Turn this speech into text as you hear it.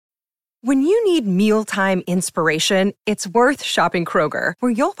When you need mealtime inspiration, it's worth shopping Kroger,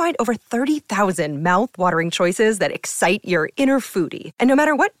 where you'll find over 30,000 mouth-watering choices that excite your inner foodie. And no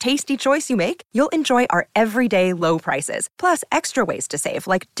matter what tasty choice you make, you'll enjoy our everyday low prices, plus extra ways to save,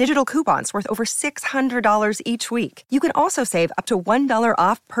 like digital coupons worth over $600 each week. You can also save up to $1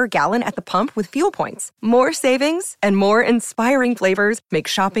 off per gallon at the pump with fuel points. More savings and more inspiring flavors make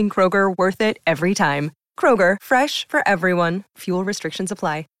shopping Kroger worth it every time. Kroger, fresh for everyone. Fuel restrictions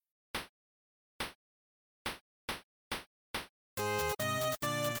apply.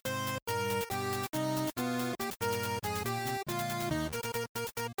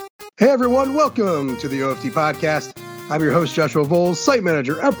 Hey everyone, welcome to the OFT Podcast. I'm your host, Joshua Voles, site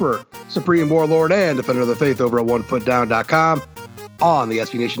manager, emperor, supreme warlord, and defender of the faith over at OneFootDown.com on the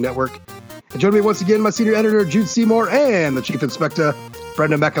SB Nation Network. And joining me once again, my senior editor, Jude Seymour, and the chief inspector,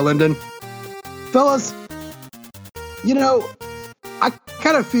 Brendan Mecca-Linden. Fellas, you know, I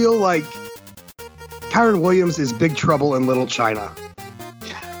kind of feel like Kyren Williams is Big Trouble in Little China.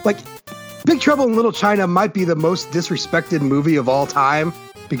 Like, Big Trouble in Little China might be the most disrespected movie of all time,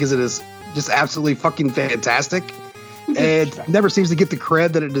 because it is just absolutely fucking fantastic and never seems to get the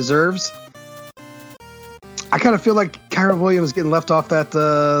cred that it deserves. I kind of feel like Kyren Williams getting left off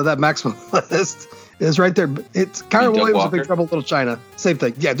that maximum list is right there. It's Kyren Williams and Big Trouble in Little China. Same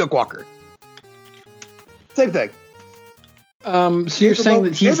thing. Yeah, Doug Walker. Same thing. So you're saying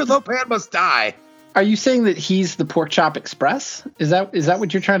that David Lopan must die. Are you saying that he's the Pork Chop Express? Is that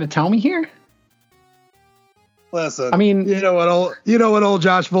what you're trying to tell me here? Listen, I mean, you know what old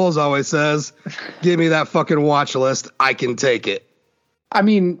Josh Voles always says? Give me that fucking watch list. I can take it. I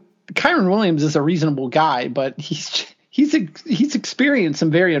mean, Kyren Williams is a reasonable guy, but he's experienced some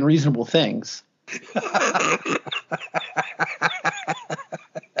very unreasonable things.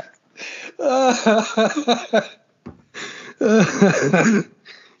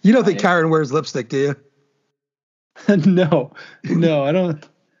 You don't think Kyren wears lipstick, do you? No, I don't.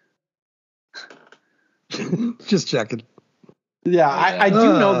 Just checking. Yeah, I do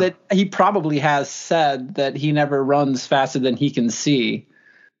know that he probably has said that he never runs faster than he can see.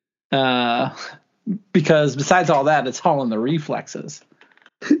 Because besides all that, it's all in the reflexes.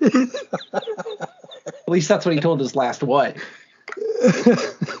 At least that's what he told his last wife.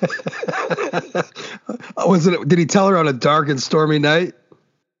 Did he tell her on a dark and stormy night?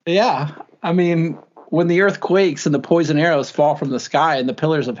 Yeah. I mean, when the earth quakes and the poison arrows fall from the sky and the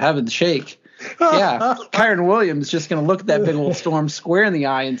pillars of heaven shake. Yeah, Kyren Williams just going to look at that big old storm square in the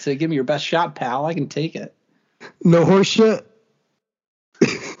eye and say, give me your best shot, pal. I can take it. No horse shit.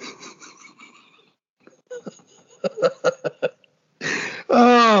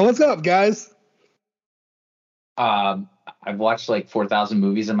 Oh, what's up, guys? I've watched like 4,000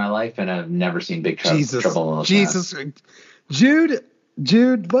 movies in my life, and I've never seen Big Trouble in Little China.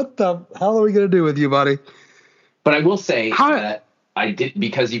 Jude, what the hell are we going to do with you, buddy? But I will say that I did,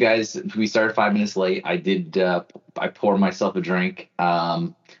 because you guys, we started 5 minutes late. I poured myself a drink.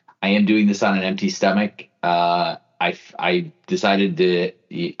 I am doing this on an empty stomach. I decided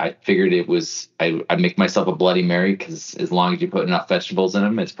I figured I'd make myself a Bloody Mary, because as long as you put enough vegetables in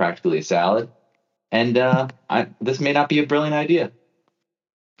them, it's practically a salad. And this may not be a brilliant idea.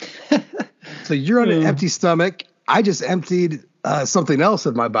 So you're on an empty stomach. I just emptied something else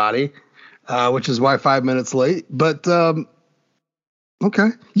in my body, which is why 5 minutes late. But okay,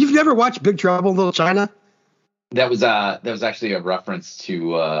 you've never watched Big Trouble in Little China? That was actually a reference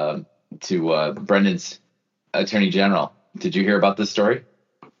to Brendan's Attorney General. Did you hear about this story?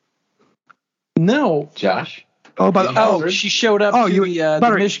 No, Josh. She showed up.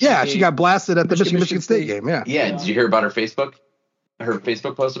 The Michigan game. She got blasted at the Michigan State game. Yeah. Did you hear about her Facebook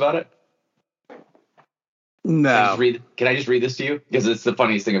post about it? No. Can I just read this to you? Because it's the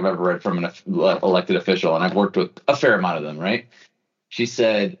funniest thing I've ever read from an elected official, and I've worked with a fair amount of them, right? She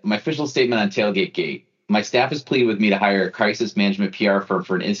said, my official statement on Tailgate Gate. My staff has pleaded with me to hire a crisis management PR firm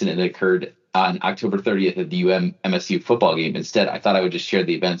for an incident that occurred on October 30th at the UM-MSU football game. Instead, I thought I would just share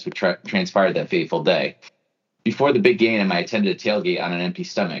the events which transpired that fateful day. Before the big game, I attended a tailgate on an empty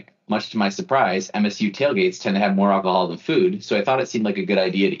stomach. Much to my surprise, MSU tailgates tend to have more alcohol than food, so I thought it seemed like a good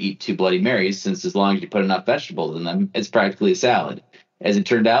idea to eat 2 Bloody Marys, since as long as you put enough vegetables in them, it's practically a salad. As it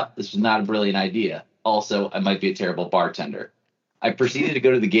turned out, this was not a brilliant idea. Also, I might be a terrible bartender. I proceeded to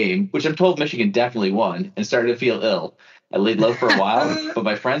go to the game, which I'm told Michigan definitely won, and started to feel ill. I laid low for a while, but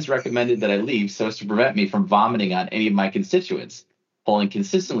my friends recommended that I leave so as to prevent me from vomiting on any of my constituents. Polling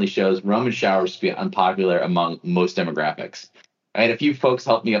consistently shows Roman showers to be unpopular among most demographics. I had a few folks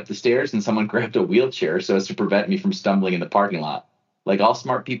help me up the stairs, and someone grabbed a wheelchair so as to prevent me from stumbling in the parking lot. Like all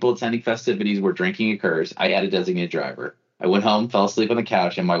smart people attending festivities where drinking occurs, I had a designated driver. I went home, fell asleep on the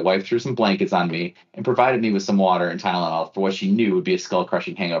couch, and my wife threw some blankets on me and provided me with some water and Tylenol for what she knew would be a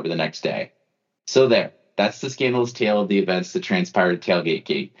skull-crushing hangover the next day. So there. That's the scandalous tale of the events that transpired at Tailgate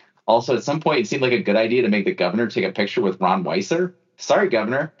Gate. Also, at some point, it seemed like a good idea to make the governor take a picture with Ron Weiser. Sorry,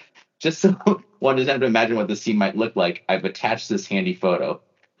 Governor. Just so one doesn't have to imagine what the scene might look like, I've attached this handy photo.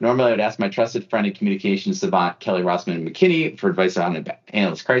 Normally, I would ask my trusted friend and communications savant, Kelly Rossman McKinney, for advice on how to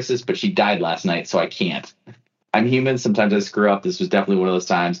handle this crisis, but she died last night, so I can't. I'm human. Sometimes I screw up. This was definitely one of those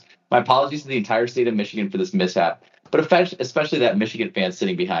times. My apologies to the entire state of Michigan for this mishap, but especially that Michigan fan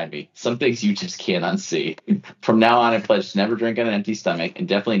sitting behind me. Some things you just can't unsee. From now on, I pledge to never drink on an empty stomach and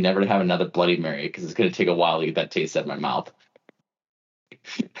definitely never to have another Bloody Mary because it's going to take a while to get that taste out of my mouth.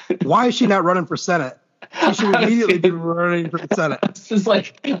 Why is she not running for Senate? She should immediately be running for the Senate. It's just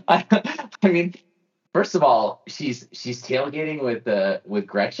like, I mean, first of all, she's tailgating with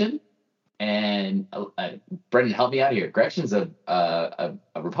Gretchen. And Brendan, help me out here. Gretchen's a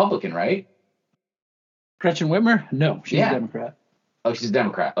Republican, right? Gretchen Whitmer? No, she's a Democrat. Oh, she's a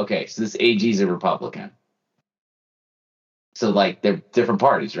Democrat. Okay, so this AG's a Republican. So, like, they're different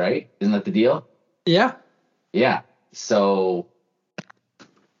parties, right? Isn't that the deal? Yeah. Yeah. So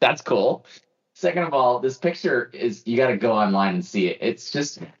that's cool. Second of all, this picture is, you got to go online and see it.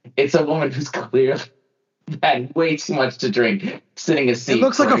 It's a woman who's clearly had way too much to drink, sitting a seat. It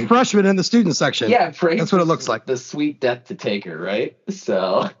looks like a freshman in the student section. Yeah, that's what it looks like. The sweet death to take her, right?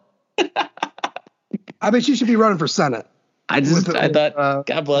 So, I mean, she should be running for Senate. I thought,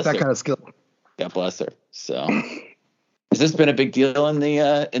 God bless her. That kind of skill. God bless her. So, has this been a big deal in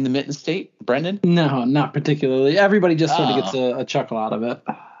the Mitten State, Brendan? No, not particularly. Everybody just sort of gets a chuckle out of it.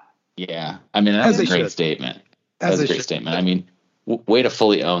 Yeah, I mean, that's a great statement. That's a great statement. I mean, way to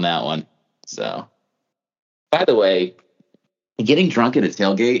fully own that one. So. By the way, getting drunk at a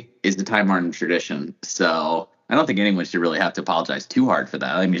tailgate is the time honored tradition. So I don't think anyone should really have to apologize too hard for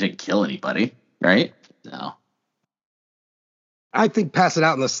that. I mean, you didn't kill anybody, right? So I think passing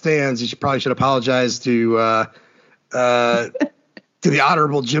out in the stands, you probably should apologize to the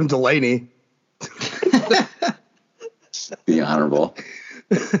Honorable Jim Delaney. The Honorable.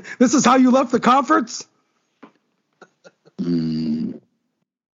 This is how you left the conference?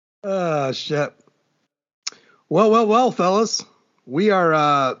 Oh, shit. Well, fellas, we're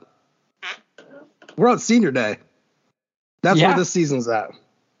on senior day. That's where this season's at.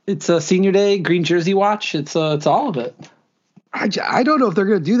 It's a senior day, green jersey watch. It's all of it. I don't know if they're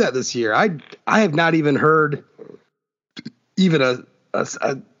going to do that this year. I have not even heard even a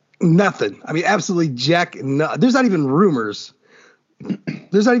nothing. I mean, absolutely jack. No, there's not even rumors.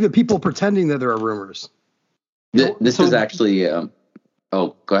 There's not even people pretending that there are rumors. This is actually.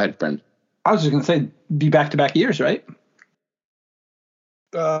 Go ahead, Brent. I was just going to say, be back-to-back years, right?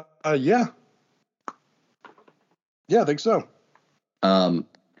 Yeah. Yeah, I think so. I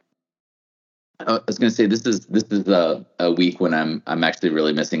was going to say this is a week when I'm actually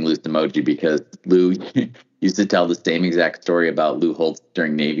really missing Lou's emoji, because Lou used to tell the same exact story about Lou Holtz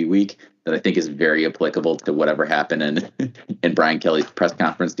during Navy Week that I think is very applicable to whatever happened in Brian Kelly's press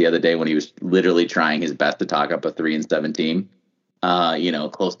conference the other day, when he was literally trying his best to talk up a 3-7 team.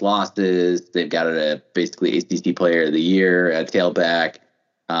 Close losses. They've got a basically ACC Player of the Year at tailback.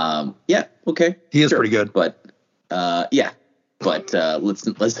 Okay, he is pretty good. But let's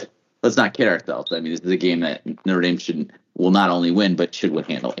not kid ourselves. I mean, this is a game that Notre Dame will not only win, but should win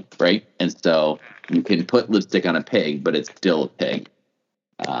handily, right? And so you can put lipstick on a pig, but it's still a pig.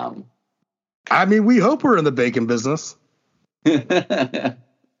 I mean, we hope we're in the bacon business. I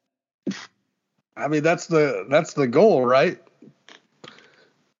mean, that's the goal, right?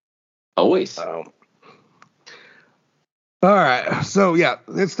 Always. All right. So yeah,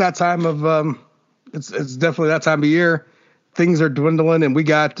 it's that time of it's definitely that time of year. Things are dwindling, and we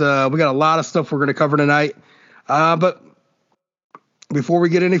got a lot of stuff we're going to cover tonight. But before we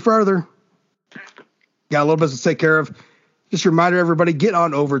get any further, got a little bit to take care of. Just a reminder, everybody, get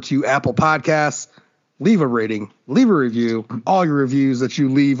on over to Apple Podcasts, leave a rating, leave a review. All your reviews that you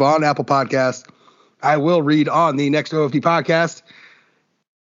leave on Apple Podcasts, I will read on the next OFD podcast.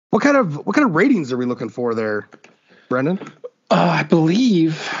 What kind of ratings are we looking for there, Brendan? I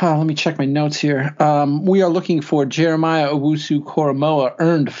believe, let me check my notes here. We are looking for Jeremiah Owusu-Koramoah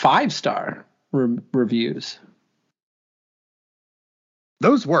earned 5-star reviews.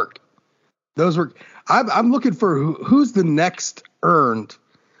 Those work. I'm looking for who's the next earned.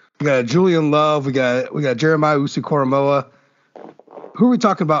 We got Julian Love. We got Jeremiah Owusu-Koramoah. Who are we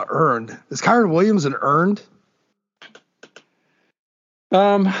talking about earned? Is Kyron Williams an earned?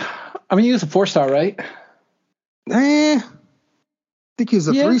 I mean, he was a 4-star, right? I think he's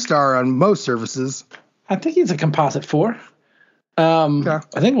a 3-star on most services. I think he's a composite 4. I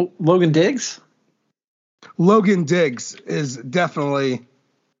think Logan Diggs. Logan Diggs is definitely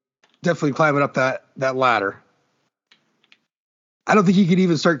climbing up that ladder. I don't think he could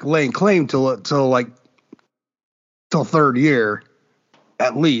even start laying claim till third year,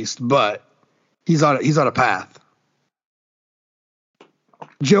 at least. But he's on a path.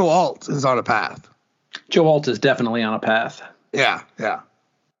 Joe Alt is on a path. Joe Alt is definitely on a path. Yeah.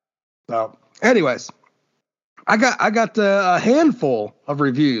 So, anyways, I got a handful of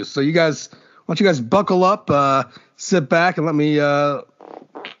reviews. So why don't you guys buckle up, sit back, and let me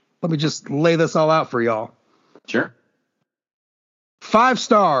just lay this all out for y'all. Sure. 5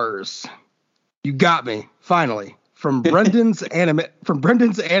 stars. You got me finally from Brendan's anime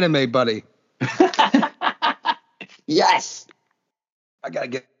buddy. Yes. I gotta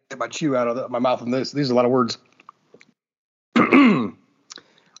get my chew out of my mouth on this. These are a lot of words.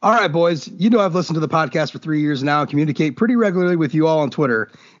 All right, boys. You know I've listened to the podcast for 3 years now and communicate pretty regularly with you all on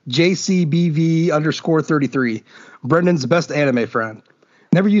Twitter. JCBV_33. Brendan's best anime friend.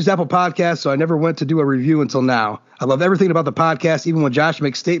 Never used Apple Podcasts, so I never went to do a review until now. I love everything about the podcast, even when Josh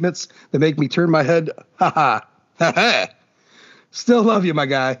makes statements that make me turn my head. Ha ha. Still love you, my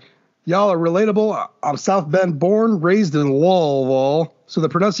guy. Y'all are relatable. I'm South Bend born, raised in Louisville, so the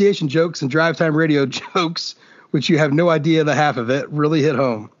pronunciation jokes and drive time radio jokes, which you have no idea the half of it, really hit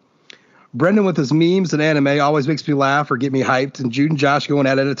home. Brendan with his memes and anime always makes me laugh or get me hyped, and Jude and Josh going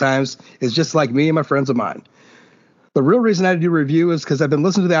at it at times is just like me and my friends of mine. The real reason I do a review is because I've been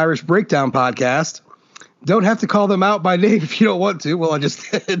listening to the Irish Breakdown podcast. Don't have to call them out by name if you don't want to. Well, I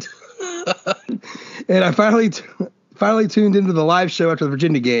just did. And I finally tuned into the live show after the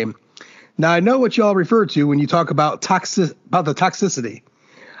Virginia game. Now, I know what y'all refer to when you talk about the toxicity.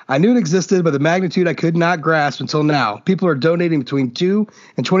 I knew it existed, but the magnitude I could not grasp until now. People are donating between $2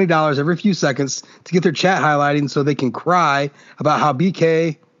 and $20 every few seconds to get their chat highlighting so they can cry about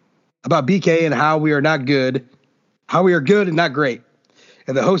BK and how we are good and not great.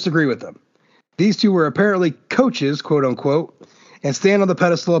 And the hosts agree with them. These two were apparently coaches, quote unquote, and stand on the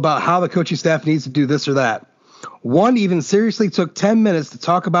pedestal about how the coaching staff needs to do this or that. One even seriously took 10 minutes to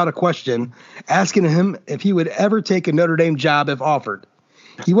talk about a question, asking him if he would ever take a Notre Dame job if offered.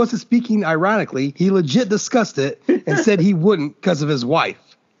 He wasn't speaking ironically. He legit discussed it and said he wouldn't because of his wife.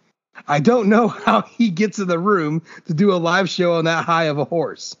 I don't know how he gets in the room to do a live show on that high of a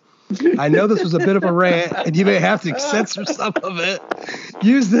horse. I know this was a bit of a rant, and you may have to censor some of it.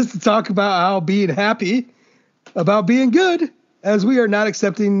 Use this to talk about how being happy about being good, as we are not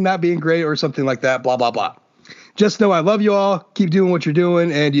accepting not being great or something like that, blah, blah, blah. Just know I love you all. Keep doing what you're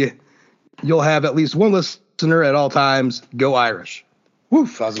doing, and you'll have at least one listener at all times. Go Irish.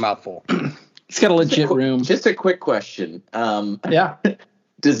 Woof, that was a mouthful. He's got a legit room. Just a quick question. Yeah.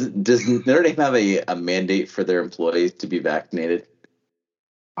 Does Notre Dame have a mandate for their employees to be vaccinated?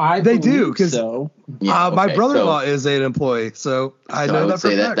 They do, because Yeah, my brother-in-law is an employee, so I know that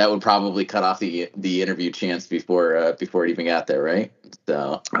for a fact. That would probably cut off the interview chance before it even got there, right?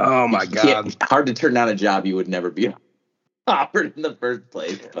 So, oh my God, hard to turn down a job you would never be offered in the first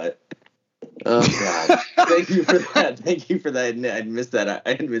place. But oh God, thank you for that. Thank you for that. I missed that.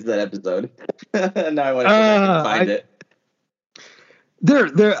 I didn't miss that episode. Now I want to go back and find it.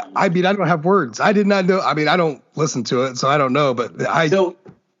 I mean, I don't have words. I did not know. I mean, I don't listen to it, so I don't know. But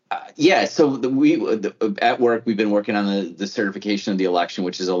at work we've been working on the certification of the election,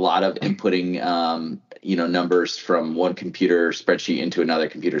 which is a lot of inputting, numbers from one computer spreadsheet into another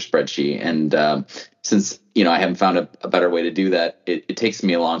computer spreadsheet. And since I haven't found a better way to do that, it takes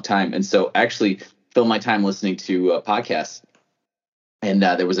me a long time. And so I actually fill my time listening to podcasts. And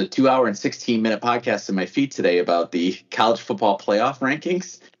there was a 2-hour and 16-minute podcast in my feed today about the college football playoff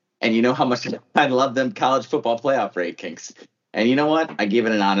rankings. And you know how much I love them college football playoff rankings. And you know what? I gave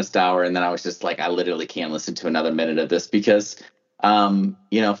it an honest hour, and then I was just like, I literally can't listen to another minute of this because, we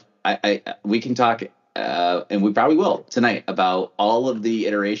can talk, and we probably will tonight, about all of the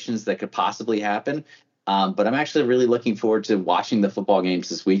iterations that could possibly happen. But I'm actually really looking forward to watching the football games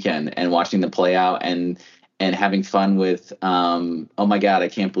this weekend and watching them play out and having fun with, oh my God, I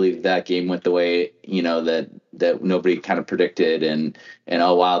can't believe that game went the way, that nobody kind of predicted. And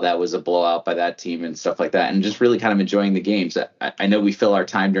oh, wow, that was a blowout by that team and stuff like that. And just really kind of enjoying the games. I know we fill our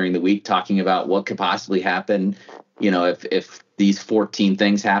time during the week talking about what could possibly happen, if these 14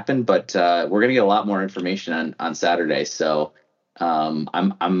 things happen, but we're going to get a lot more information on Saturday. So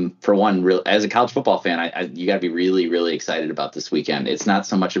I'm for one, as a college football fan, you got to be really, really excited about this weekend. It's not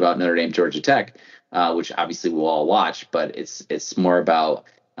so much about Notre Dame, Georgia Tech, which obviously we'll all watch, but it's more about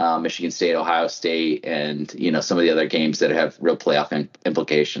Michigan State, Ohio State, and some of the other games that have real playoff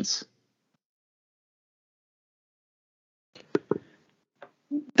implications.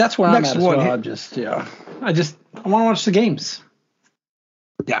 That's where Next I'm at as one well. here. I want to watch the games.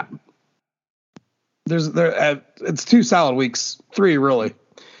 Yeah. It's 2 solid weeks, 3 really.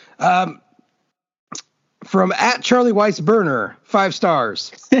 From at Charlie Weiss Burner, 5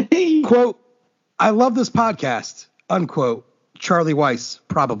 stars. Quote, I love this podcast. Unquote. Charlie Weiss,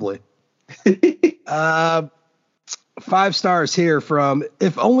 probably. 5 stars here from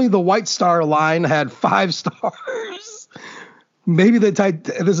if only the White Star Line had 5 stars. Maybe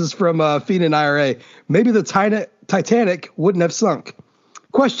this is from Fiend and IRA. Maybe the Titanic wouldn't have sunk.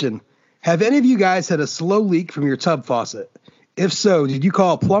 Question. Have any of you guys had a slow leak from your tub faucet? If so, did you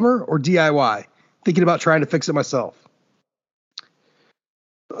call a plumber or DIY? Thinking about trying to fix it myself.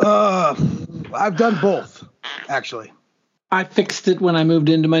 I've done both, actually. I fixed it when I moved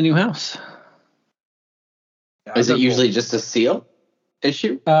into my new house. Yeah, Is it usually just a seal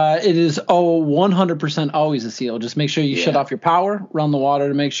issue? It is 100% always a seal. Just make sure you shut off your power, run the water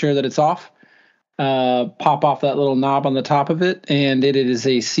to make sure that it's off. Pop off that little knob on the top of it, and it is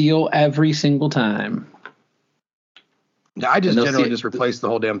a seal every single time. Yeah, I just generally just replace the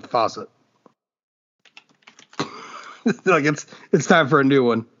whole damn faucet. Like it's time for a new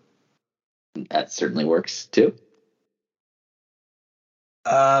one. That certainly works too.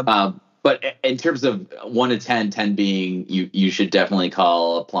 Uh, But in terms of 1 to 10, 10 being you should definitely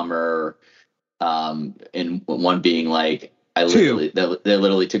call a plumber, and 1 being like that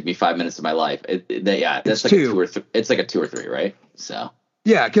literally took me 5 minutes of my life. That's like 2 or 3. It's like a 2 or 3, right? So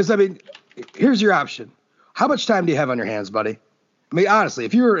yeah, because I mean, here's your option. How much time do you have on your hands, buddy? I mean, honestly,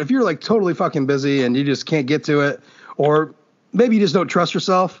 if you're like totally fucking busy and you just can't get to it, or maybe you just don't trust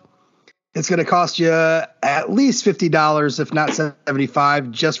yourself, it's going to cost you at least $50, if not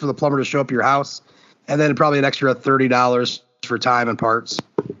 $75, just for the plumber to show up at your house, and then probably an extra $30 for time and parts.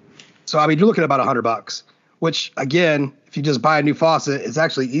 So I mean, you're looking at about $100, which again, if you just buy a new faucet, it's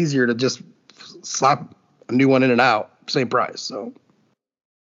actually easier to just slap a new one in and out, same price. So,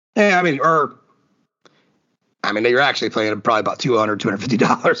 yeah, I mean, you're actually paying probably about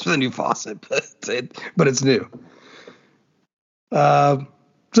 $250 for the new faucet, but it's new.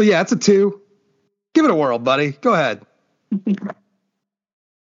 So yeah, it's a 2. Give it a whirl, buddy. Go ahead.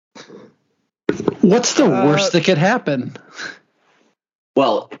 What's the worst that could happen?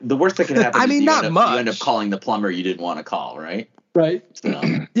 Well, the worst that can happen I mean, is much. You end up calling the plumber you didn't want to call, right? Right. So,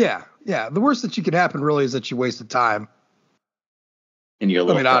 Yeah. The worst that could happen really is that you wasted time. and you're a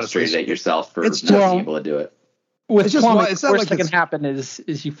little frustrated at yourself for not being able to do it. With It's just plumbing, it's the not worst like that can happen is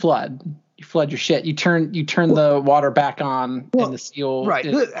you flood. You flood your shit. You turn the water back on, and the seal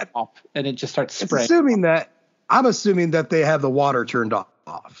is off, and it just starts spraying. I'm assuming that they have the water turned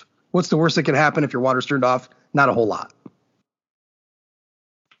off. What's the worst that can happen if your water's turned off? Not a whole lot.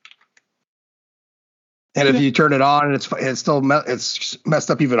 And if you turn it on and it's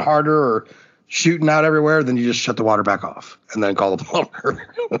messed up even harder or shooting out everywhere, then you just shut the water back off and then call the plumber.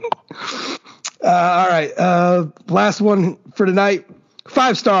 All right. Last one for tonight.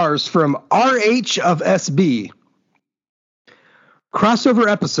 5 stars from RH of SB. Crossover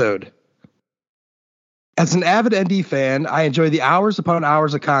episode. As an avid ND fan, I enjoy the hours upon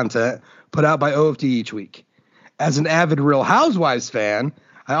hours of content put out by OFD each week. As an avid Real Housewives fan,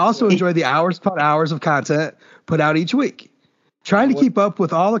 I also enjoy the hours upon hours of content put out each week. Trying to keep up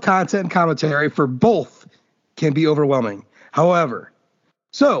with all the content and commentary for both can be overwhelming. However,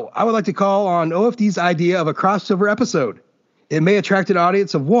 I would like to call on OFD's idea of a crossover episode. It may attract an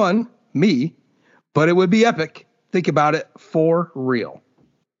audience of 1, me, but it would be epic. Think about it, for real.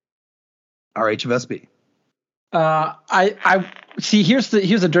 RH of SB. I see. Here's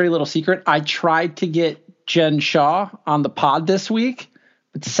a dirty little secret. I tried to get Jen Shaw on the pod this week,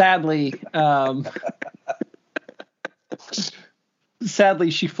 but sadly,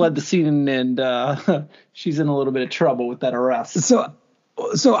 she fled the scene, and she's in a little bit of trouble with that arrest. So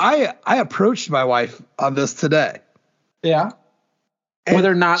I approached my wife on this today. Yeah. And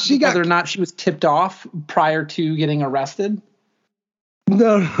whether or not she was tipped off prior to getting arrested.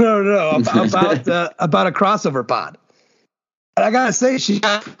 No. About a crossover pod. And I gotta say, she's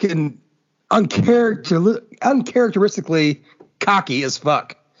fucking uncharacteristically cocky as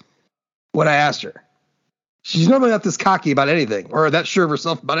fuck when I asked her. She's normally not this cocky about anything or that sure of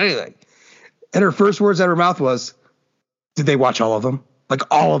herself about anything. And her first words out of her mouth was, "Did they watch all of them? Like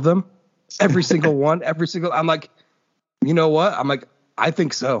all of them? Every single one? Every single?" I'm like, you know what? I'm like, I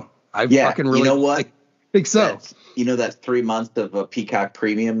think so. Fucking really, you know what? Think so. That 3 months of a Peacock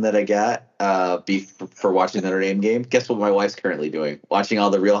Premium that I got for watching the Notre Dame game. Guess what my wife's currently doing? Watching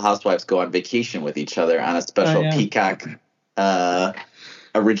all the Real Housewives go on vacation with each other on a special Peacock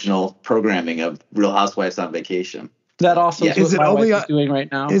original programming of Real Housewives on vacation. That also Yeah. is what my wife is doing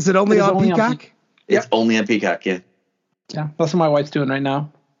right now. Is it only on Peacock? It's only on Peacock, yeah. Yeah, that's what my wife's doing right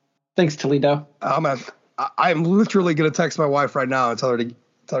now. Thanks, Toledo. Man, I'm literally gonna text my wife right now and tell her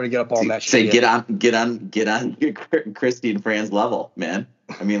to get up on that Say, shit. get on Christy and Fran's level, man.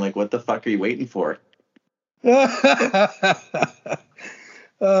 I mean, like, what the fuck are you waiting for?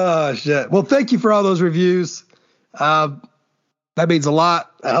 Oh shit. Well, thank you for all those reviews. That means a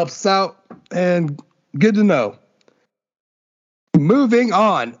lot. That helps us out, and good to know. Moving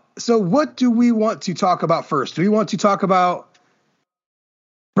on. So what do we want to talk about first? Do we want to talk about,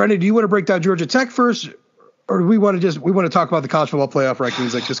 Brendan, do you want to break down Georgia Tech first, or do we want to talk about the college football playoff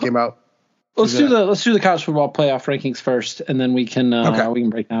rankings that just came out? Let's do the college football playoff rankings first, and then we can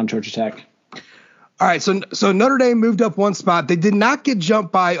break down Georgia Tech. All right, so Notre Dame moved up one spot. They did not get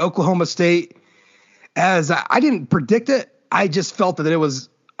jumped by Oklahoma State, as I didn't predict it. I just felt that it was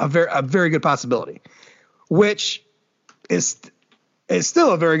a very good possibility, which is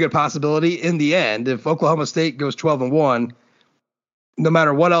still a very good possibility in the end. If Oklahoma State goes 12-1, no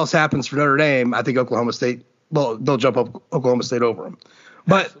matter what else happens for Notre Dame, I think Oklahoma State, well, they'll jump up Oklahoma State over them.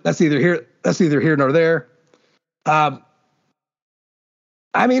 But that's neither here nor there. I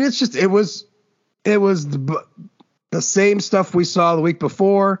mean, it was the same stuff we saw the week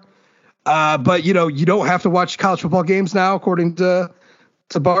before. But you don't have to watch college football games now, according to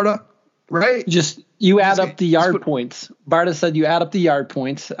Barta, right? You add up the yard points. Barta said you add up the yard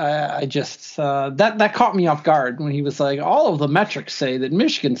points. I just that caught me off guard when he was like, all of the metrics say that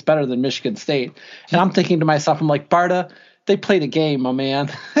Michigan's better than Michigan State, and I'm thinking to myself, I'm like, Barta, they played a game, my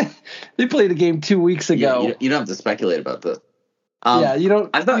man. They played a game 2 weeks ago. Yeah, you don't have to speculate about this. You don't.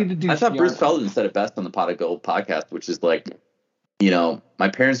 I thought need to do Bruce Feldman said it best on the Pot of Gold podcast, which is like, my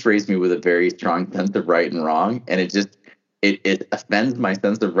parents raised me with a very strong sense of right and wrong, and it offends my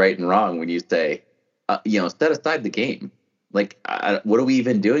sense of right and wrong when you say, set aside the game. Like, what are we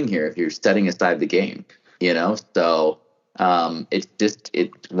even doing here if you're setting aside the game? So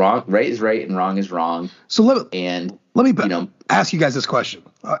it's wrong. Right is right and wrong is wrong. So let me ask you guys this question.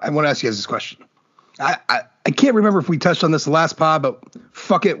 I want to ask you guys this question. I can't remember if we touched on this the last pod, but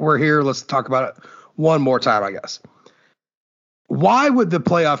fuck it, we're here. Let's talk about it one more time, I guess. Why would the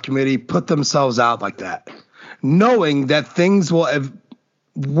playoff committee put themselves out like that, knowing that things will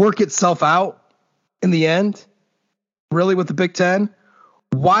work itself out in the end? Really, with the Big Ten,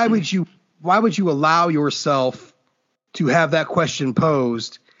 why would you allow yourself to have that question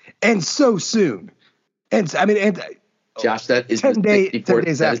posed and so soon? And I mean, Josh, that is the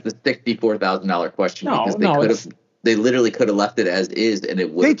 $64,000 question, because they literally could have left it as is, and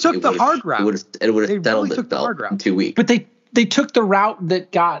it would. They took the hard route. It would have settled itself in 2 weeks. But they took the route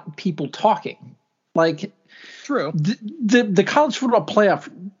that got people talking. Like, true. The college football playoff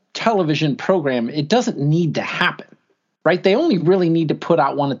television program, it doesn't need to happen, right? They only really need to put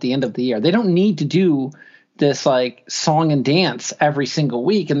out one at the end of the year. They don't need to do this like song and dance every single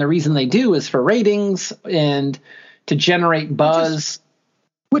week. And the reason they do is for ratings and to generate buzz.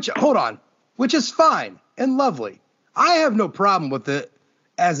 Which is fine and lovely. I have no problem with it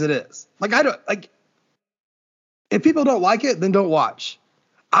as it is. Like, I don't like, if people don't like it, then don't watch.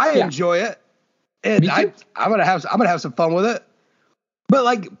 I enjoy it, and I'm gonna have some fun with it. But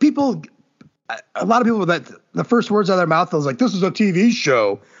like, a lot of people that the first words out of their mouth was like, "This is a TV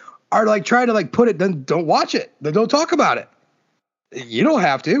show," are like trying to like put it. Then don't watch it. Then don't talk about it. You don't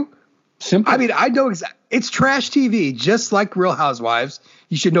have to. Simple. I mean, I know it's trash TV, just like Real Housewives.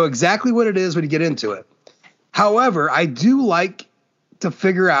 You should know exactly what it is when you get into it. However, I do like to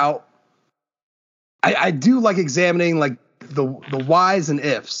figure out. I do like examining like the whys and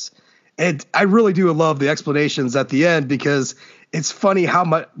ifs, and I really do love the explanations at the end, because it's funny how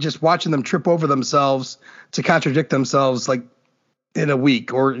much just watching them trip over themselves to contradict themselves, like in a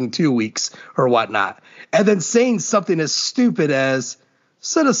week or in 2 weeks or whatnot, and then saying something as stupid as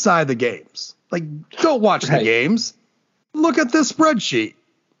set aside the games. Like, don't watch the games. Look at this spreadsheet.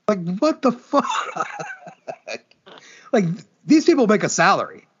 Like, what the fuck? Like, these people make a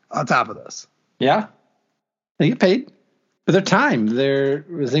salary on top of this. Yeah, they get paid for their time.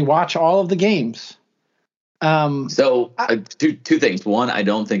 They watch all of the games. So two things. One, I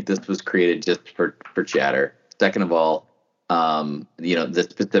don't think this was created just for chatter. Second of all, the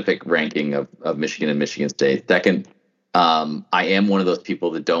specific ranking of Michigan and Michigan State. Second, I am one of those people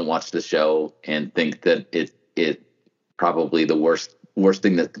that don't watch the show and think that it's probably the worst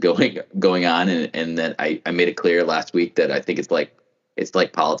thing that's going on, and that I made it clear last week that I think it's like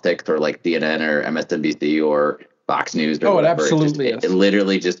politics or like CNN or MSNBC or Fox News or whatever. It absolutely is. It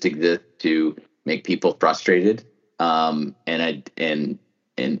literally just exists to make people frustrated. And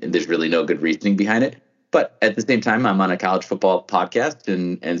there's really no good reasoning behind it. But at the same time, I'm on a college football podcast,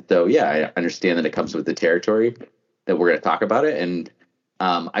 and so yeah, I understand that it comes with the territory that we're going to talk about it, and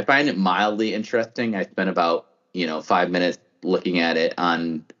I find it mildly interesting. I spent about 5 minutes looking at it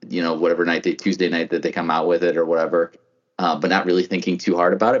on whatever Tuesday night that they come out with it or whatever, but not really thinking too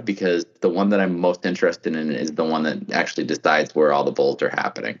hard about it, because the one that I'm most interested in is the one that actually decides where all the bowls are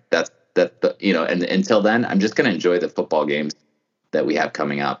happening. That's the and until then, I'm just going to enjoy the football games that we have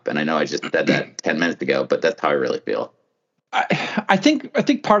coming up. And I know I just said that 10 minutes ago, but that's how I really feel. I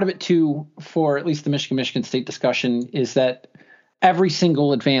think part of it too, for at least the Michigan State discussion, is that every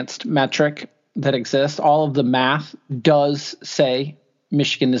single advanced metric that exists, all of the math does say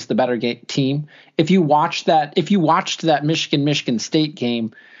Michigan is the better team. If you watched that Michigan State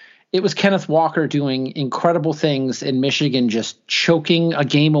game, it was Kenneth Walker doing incredible things in Michigan, just choking a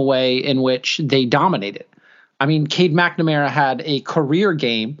game away in which they dominated. I mean, Cade McNamara had a career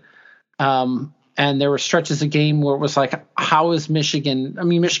game, and there were stretches of game where it was like, how is Michigan? I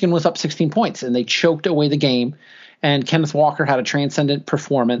mean, Michigan was up 16 points, and they choked away the game, and Kenneth Walker had a transcendent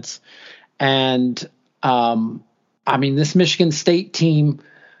performance. And, I mean, this Michigan State team,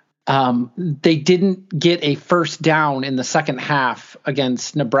 they didn't get a first down in the second half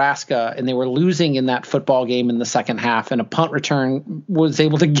against Nebraska, and they were losing in that football game in the second half, and a punt return was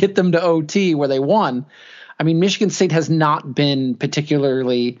able to get them to OT where they won. I mean, Michigan State has not been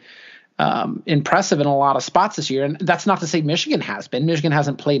particularly impressive in a lot of spots this year. And that's not to say Michigan has been. Michigan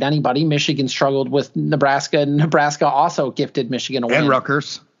hasn't played anybody. Michigan struggled with Nebraska, and Nebraska also gifted Michigan a win. And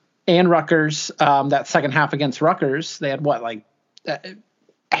Rutgers. That second half against Rutgers, they had a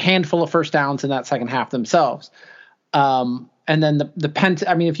handful of first downs in that second half themselves. And then the Penn,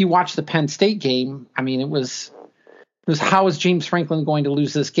 I mean, if you watch the Penn State game, I mean, it was how is James Franklin going to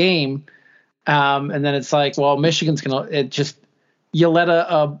lose this game? And then it's like, well, Michigan's you let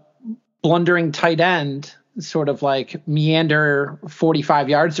a blundering tight end sort of like meander 45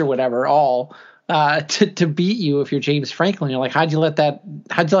 yards or whatever, to beat you if you're James Franklin. You're like, how'd you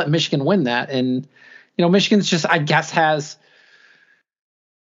let Michigan win that? And, Michigan's just, I guess, has,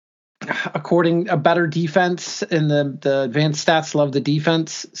 a better defense, and the advanced stats love the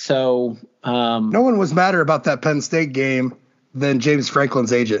defense. So no one was madder about that Penn State game than James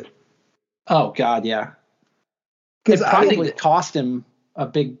Franklin's agent. Oh God, yeah. It probably cost him a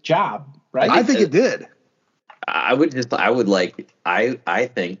big job, right? I think it did. I think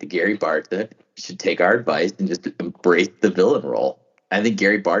that Gary Barta should take our advice and just embrace the villain role. I think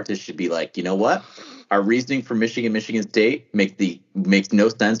Gary Barta should be like, you know what? Our reasoning for Michigan State makes no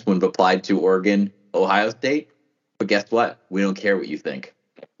sense when applied to Oregon, Ohio State. But guess what? We don't care what you think.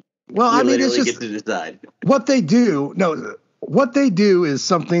 Well, I mean, it's just get to decide. What they do. No, what they do is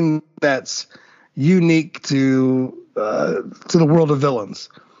something that's unique to the world of villains,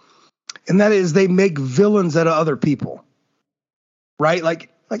 and that is they make villains out of other people, right? Like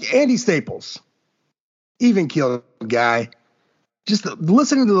Andy Staples, even keel guy. Just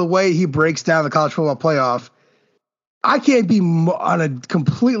listening to the way he breaks down the college football playoff, I can't be on a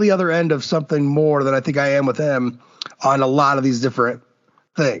completely other end of something more than I think I am with him on a lot of these different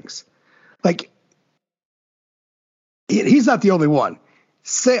things. Like, he's not the only one.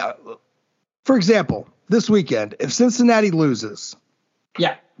 Say, for example, this weekend, if Cincinnati loses,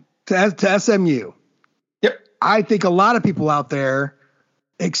 to SMU, I think a lot of people out there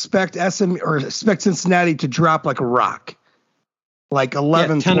expect Cincinnati to drop like a rock, like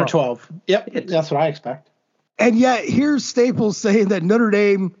 11, 10 or 12. Yep, that's what I expect. And yet, here's Staples saying that Notre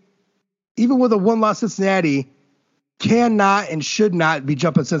Dame, even with a one-loss Cincinnati, cannot and should not be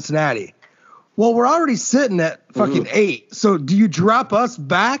jumping Cincinnati. Well, we're already sitting at fucking 8. So do you drop us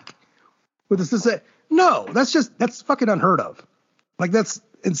back with the Cincinnati? No, that's fucking unheard of. Like, that's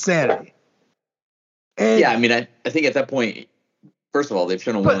insanity. And yeah, I mean, I think at that point, first of all, they've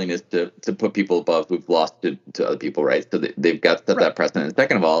shown a willingness to put people above who've lost to other people, right? So they've got set that precedent. And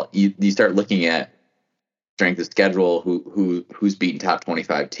second of all, you start looking at strength of schedule, who's beaten top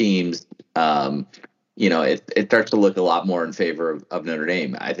 25 teams. It starts to look a lot more in favor of Notre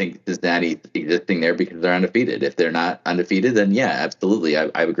Dame. I think Cincinnati's existing there because they're undefeated. If they're not undefeated, then yeah, absolutely. I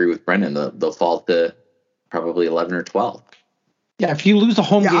agree with Brendan. They'll fall to probably 11 or 12. Yeah, if you lose a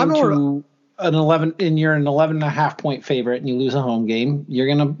home game to an 11, and you're an 11.5 point favorite, and you lose a home game, you're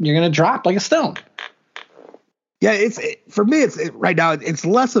gonna drop like a stone. Yeah, for me, right now it's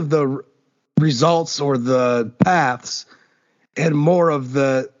less of the results or the paths and more of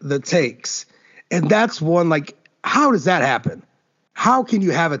the takes. And that's one, like, how does that happen? How can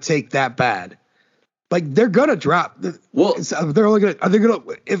you have a take that bad? Like, they're gonna drop. Well, they're only gonna. Are they gonna?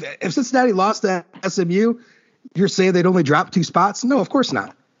 If Cincinnati lost to SMU, you're saying they'd only drop 2 spots? No, of course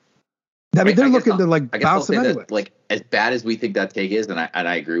not. I mean, they're looking to like bounce him anyway. Like as bad as we think that take is, and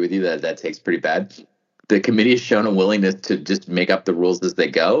I agree with you that take's pretty bad. The committee has shown a willingness to just make up the rules as they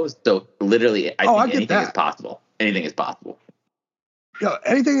go. So literally, I think anything is possible. Anything is possible.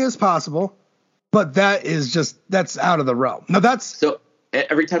 Anything is possible, but that's out of the realm. No, that's so.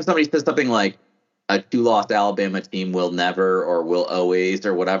 Every time somebody says something like a 2-loss Alabama team will never or will always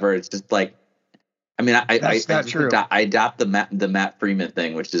or whatever, it's just like, I mean, I adopt the Matt Freeman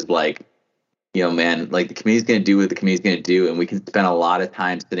thing, which is like, man, like the committee's going to do what the committee's going to do, and we can spend a lot of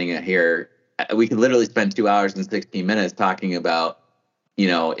time sitting here. We could literally spend 2 hours and 16 minutes talking about,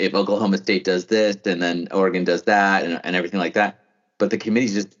 if Oklahoma State does this and then Oregon does that and everything like that. But the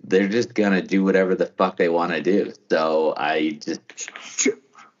committee's they're just going to do whatever the fuck they want to do. So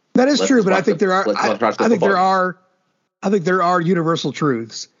that is true, but I think there are universal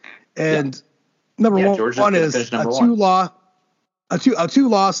truths. And number one is a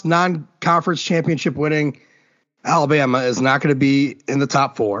two-loss non-conference championship winning Alabama is not going to be in the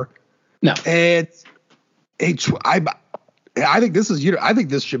top 4. No. And I think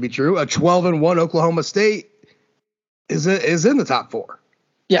this should be true. A 12-1 Oklahoma State is in the top 4.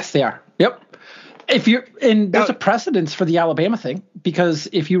 Yes, they are. Yep. There's a precedence for the Alabama thing, because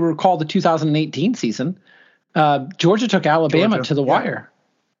if you recall the 2018 season, Georgia took Alabama to the wire,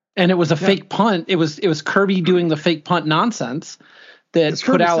 and it was a fake punt. It was Kirby doing the fake punt nonsense that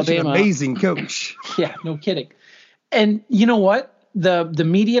put Alabama. Such an amazing coach. Yeah, no kidding. And you know what? The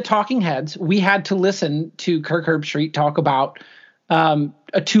media talking heads, we had to listen to Kirk Herbstreit talk about a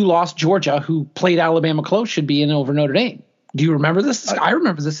 2-loss Georgia who played Alabama close should be in over Notre Dame. Do you remember this? I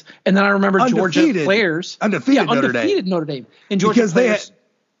remember this. And then I remember Georgia players. Undefeated Notre Dame. And Georgia because players,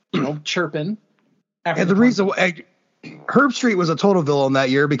 chirping. And the reason Herbstreit was a total villain that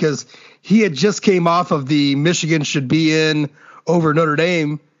year because he had just came off of the Michigan should be in over Notre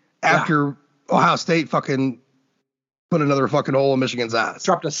Dame after Ohio State fucking put another fucking hole in Michigan's ass.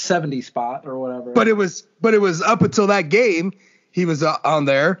 Dropped a 70 spot or whatever. But it was up until that game he was on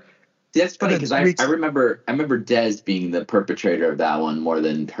there. That's funny because I remember Dez being the perpetrator of that one more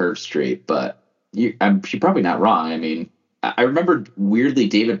than Herbstreit, but you're probably not wrong. I mean, I remember weirdly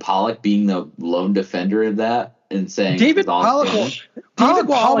David Pollock being the lone defender of that and saying David Pollock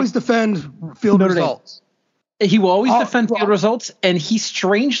will always defend field results. He will always defend field results, and he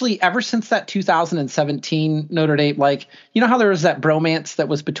strangely, ever since that 2017 Notre Dame, like, how there was that bromance that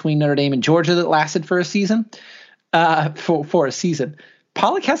was between Notre Dame and Georgia that lasted for a season, for a season.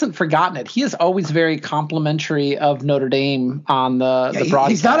 Pollock hasn't forgotten it. He is always very complimentary of Notre Dame on the broadcast.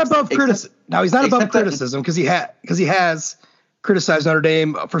 He's not above criticism. Now he's not above criticism because he has criticized Notre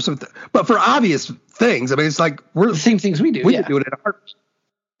Dame for but for obvious things. I mean, it's like we're the same things we do. We can do it in a heartbeat.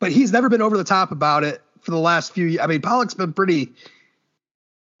 But he's never been over the top about it for the last few years. I mean, Pollock's been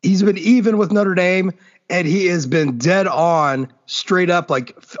he's been even with Notre Dame, and he has been dead on, straight up,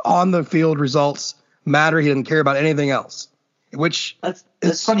 like on the field results matter. He doesn't care about anything else. Which that's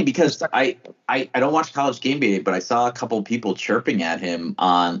funny because I don't watch College Game Day, but I saw a couple of people chirping at him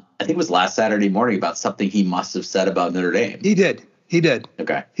on, I think it was last Saturday morning, about something he must have said about Notre Dame. He did.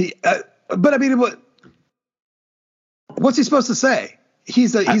 Okay. But I mean, what's he supposed to say?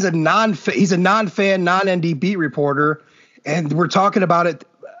 He's a non-fan, non-ND beat reporter, and we're talking about it.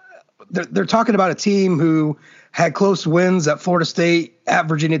 They're talking about a team who had close wins at Florida State, at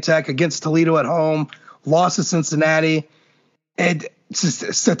Virginia Tech, against Toledo at home, lost to Cincinnati. And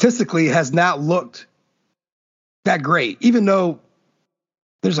statistically has not looked that great, even though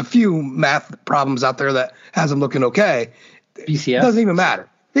there's a few math problems out there that has them looking okay. BCS. It doesn't even matter.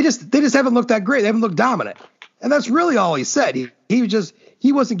 They just haven't looked that great. They haven't looked dominant. And that's really all he said. He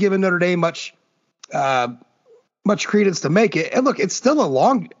wasn't giving Notre Dame much credence to make it. And look, it's still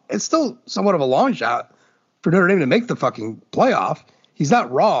somewhat of a long shot for Notre Dame to make the fucking playoff. He's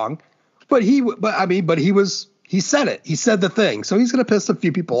not wrong, but he said it. He said the thing. So he's going to piss a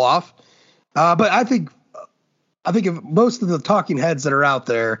few people off. But I think if most of the talking heads that are out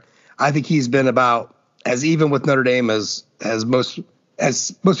there, I think he's been about as even with Notre Dame as most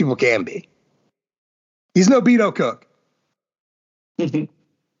people can be. He's no Beto Cook.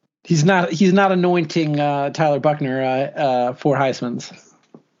 He's not anointing Tyler Buchner for Heisman's.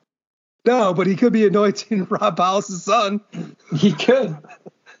 No, but he could be anointing Rob Powell's son. He could.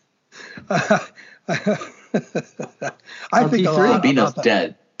 I think a lot. Bino's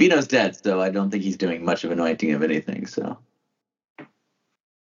dead. Bino's dead, so I don't think he's doing much of anointing of anything. So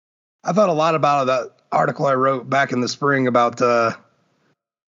I thought a lot about that article I wrote back in the spring about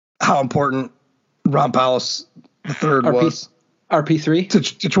how important Ron Powell III was. RP3 to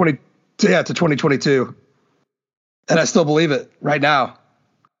 2022, and I still believe it right now.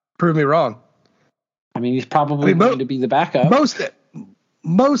 Prove me wrong. I mean, he's probably going to be the backup.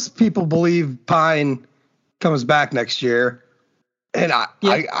 Most people believe Pine comes back next year, and I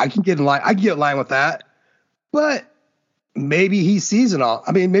can get in line. I can get in line with that, but maybe he's seasonal.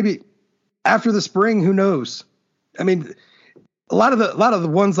 I mean, maybe after the spring, who knows? I mean, a lot of the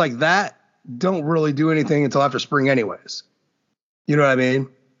ones like that don't really do anything until after spring, anyways. You know what I mean?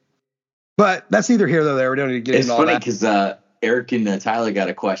 But that's neither here nor there. We don't need to get into all that. It's funny because Eric and Tyler got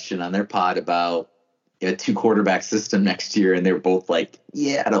a question on their pod about a 2-quarterback system next year, and they were both like,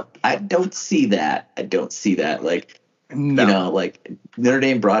 "Yeah, I don't see that. I don't see that." Like, no. You know, like Notre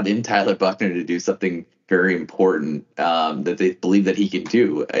Dame brought in Tyler Buchner to do something very important that they believe that he can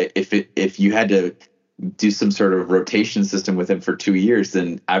do. If you had to do some sort of rotation system with him for 2 years,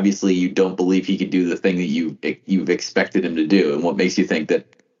 then obviously you don't believe he can do the thing that you've expected him to do. And what makes you think that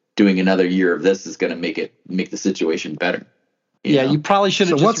doing another year of this is going to make the situation better? You probably should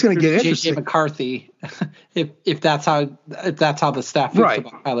have. So what's going to get interesting? J.J. McCarthy, if that's how the staff feels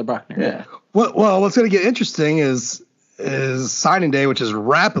about Tyler Buchner. Yeah. Well, what's going to get interesting is signing day, which is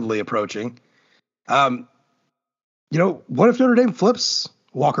rapidly approaching. What if Notre Dame flips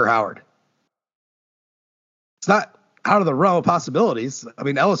Walker Howard? It's not out of the realm of possibilities. I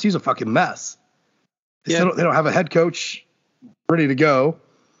mean, LSU's a fucking mess. They don't have a head coach ready to go.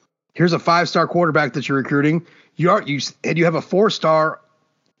 Here's a 5-star quarterback that you're recruiting. You have a 4-star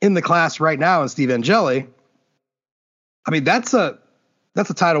in the class right now in Steve Angeli. I mean, that's a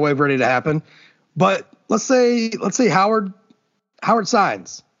tidal wave ready to happen. But let's say Howard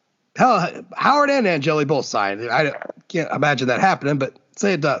signs. Hell, Howard and Angeli both sign. I can't imagine that happening, but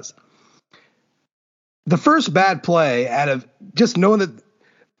say it does. The first bad play out of just knowing that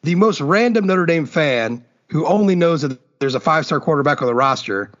the most random Notre Dame fan who only knows that there's a 5-star quarterback on the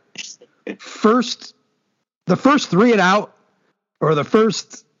roster, the first 3 and out or the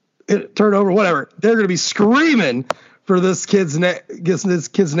first turnover, whatever, they're going to be screaming for this kid's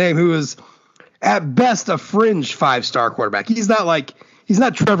name, who is at best a fringe 5-star quarterback. He's not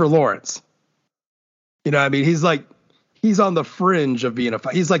Trevor Lawrence. You know what I mean? He's on the fringe of being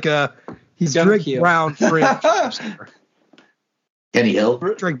he's Drake Brown fringe. Kenny Hill?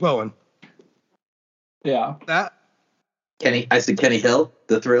 Drake Bowen. Yeah. That? I said Kenny Hill,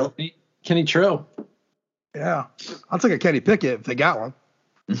 the thrill. Kenny Trill. Yeah. I'll take a Kenny Pickett if they got one.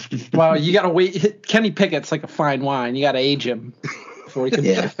 Well, you got to wait. Kenny Pickett's like a fine wine. You got to age him before he can be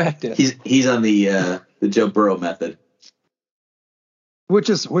effective. He's on the Joe Burrow method. Which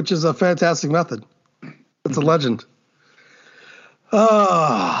is a fantastic method. It's a legend.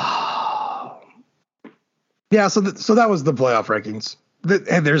 Yeah, so that was the playoff rankings.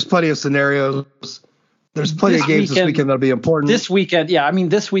 And there's plenty of scenarios. There's plenty of games this weekend that'll be important. This weekend,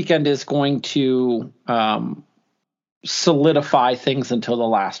 this weekend is going to solidify things until the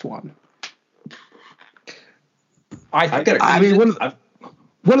last one. One of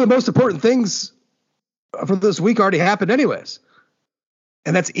the most important things for this week already happened anyways.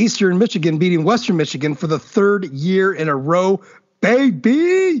 And that's Eastern Michigan beating Western Michigan for the 3rd year in a row,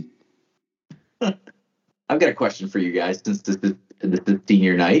 baby. I've got a question for you guys, since this is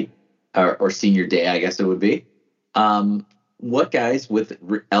senior night or senior day, I guess it would be. What guys with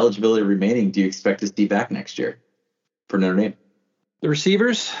eligibility remaining do you expect to see back next year for Notre Dame? The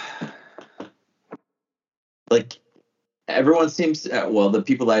receivers? Like, everyone seems, the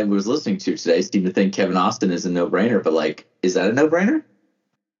people I was listening to today seem to think Kevin Austin is a no-brainer, but, like, is that a no-brainer?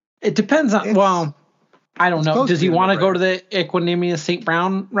 It depends on, I don't know. Does he want to go to the Equanimeous St.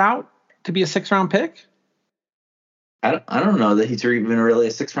 Brown route to be a 6th-round pick? I don't know that he's even really a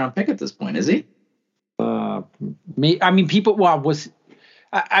 6th-round pick at this point, is he? His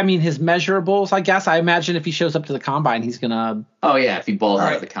measurables, I guess. I imagine if he shows up to the combine, he's gonna. Oh yeah, if he balls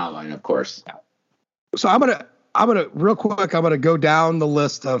out of the combine, of course. So I'm gonna real quick. I'm gonna go down the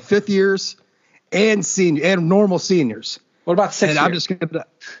list of 5th years and normal seniors. What about 6th years? I'm just gonna.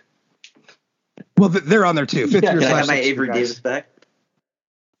 Well, they're on there too. 5th years. Can I have my Avery Davis back?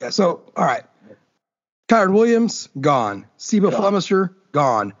 Yeah. So all right. Kyron Williams, gone. Sebo Flemister,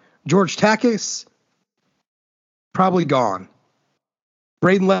 gone. George Takis, probably gone.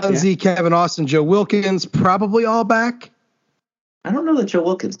 Braden Lenzy, Kevin Austin, Joe Wilkins, probably all back. I don't know that Joe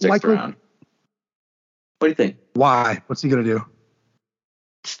Wilkins sticks around. What do you think? Why? What's he going to do?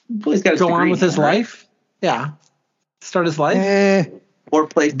 Well, he's got to go on with his life. Yeah. Start his life. Or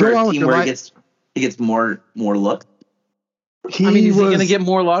play for a team where he gets more looks. Is he going to get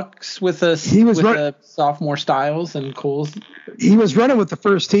more looks with the sophomore Styles and Coles? He was running with the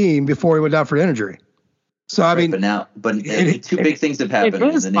first team before he went down for an injury. So two big things have happened. The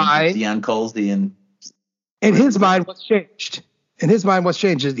name of Deion Colesy and his mind was changed. In his mind, what's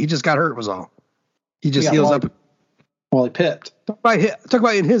changed is he just got hurt was all. He just heals up. Well, he pipped. Talk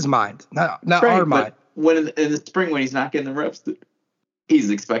about in his mind, not right, our mind. When in the spring, when he's not getting the reps that he's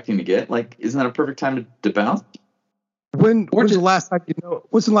expecting to get, like, isn't that a perfect time to bounce? When's the last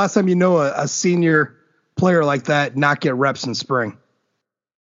time you know a senior player like that not get reps in spring?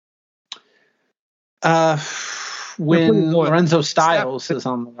 When Lorenzo Styles is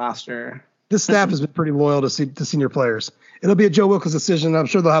on the roster. This staff has been pretty loyal to senior players. It'll be a Joe Wilkes decision. I'm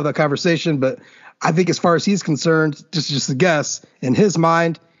sure they'll have that conversation, but I think as far as he's concerned, just a guess, in his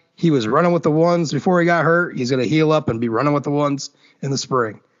mind, he was running with the ones before he got hurt. He's going to heal up and be running with the ones in the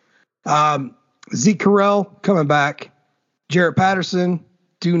spring. Zeke Correll coming back. Jarrett Patterson,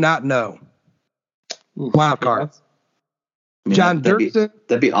 do not know. Wild card. John Dirksen.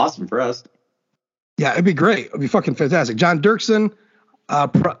 That'd be awesome for us. Yeah, it'd be great. It'd be fucking fantastic. John Dirksen,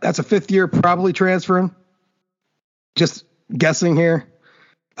 that's a fifth year, probably transferring. Just guessing here.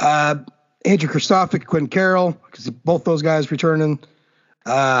 Andrew Kristofic, Quentin Carroll, because both those guys returning.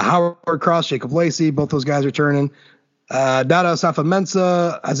 Howard Cross, Jacob Lacey, both those guys returning. Dada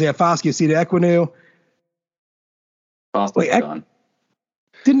Safa-Mensah, Isaiah Foskey, Aceta Equinu. Gone.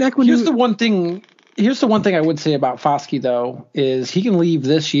 Didn't Equinu? Here's the one thing I would say about Foskey, though, is he can leave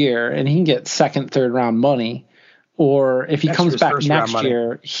this year and he can get second, third round money. Or if he comes back next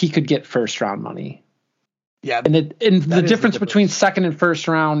year, he could get first round money. Yeah. And the difference between second and first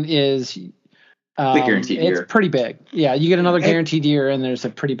round is the guaranteed year. It's pretty big. Yeah, you get another guaranteed year and there's a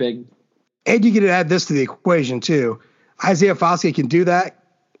pretty big. And you get to add this to the equation, too. Isaiah Foskey can do that.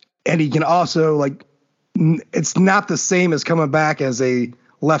 And he can also, like, it's not the same as coming back as a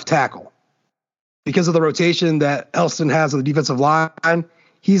left tackle. Because of the rotation that Elston has on the defensive line,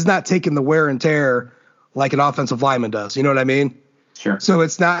 he's not taking the wear and tear like an offensive lineman does. You know what I mean? Sure. So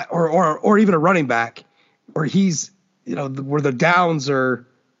it's not, or even a running back, where he's, where the downs are,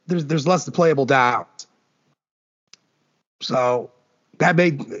 there's less playable downs. So that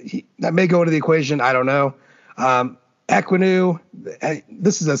may go into the equation. I don't know. Equinu,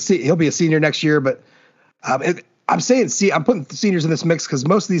 he'll be a senior next year, but I'm putting the seniors in this mix because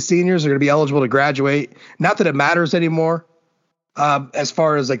most of these seniors are going to be eligible to graduate. Not that it matters anymore as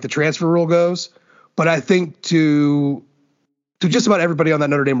far as like the transfer rule goes, but I think to just about everybody on that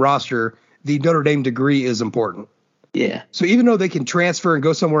Notre Dame roster, the Notre Dame degree is important. Yeah. So even though they can transfer and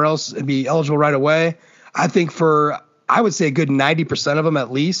go somewhere else and be eligible right away, I think I would say a good 90% of them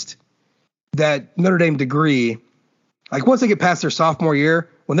at least, that Notre Dame degree, like once they get past their sophomore year,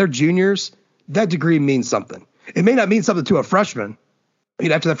 when they're juniors, that degree means something. It may not mean something to a freshman. I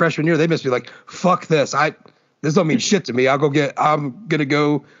mean, after that freshman year, they must be like, fuck this. This don't mean shit to me. I'm going to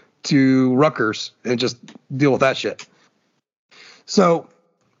go to Rutgers and just deal with that shit. So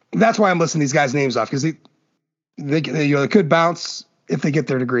that's why I'm listing these guys' names off, because they could bounce if they get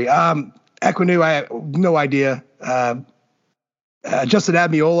their degree. Equinu, I have no idea. Justin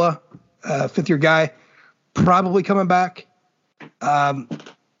Admiola, fifth-year guy, probably coming back. I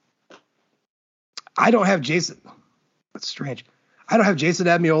don't have Jason. That's strange. I don't have Jason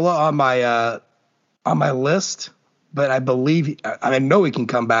Admiola on my list, but I know he can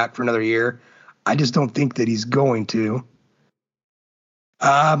come back for another year. I just don't think that he's going to.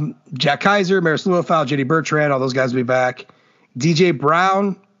 Jack Kaiser, Maris Luafau, JD Bertrand, all those guys will be back. DJ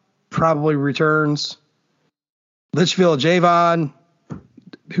Brown probably returns. Litchfield, Javon,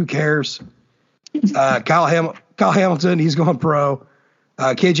 who cares? Kyle Hamilton, he's going pro.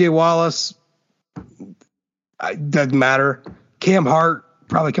 KJ Wallace, doesn't matter. Cam Hart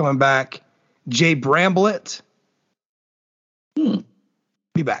probably coming back. Jay Bramblett,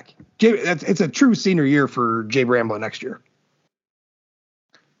 be back. It's a true senior year for Jay Bramblett next year.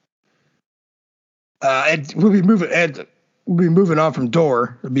 And we'll be moving on from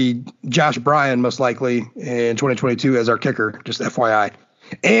Dorr. It'll be Josh Bryan most likely in 2022 as our kicker, just FYI,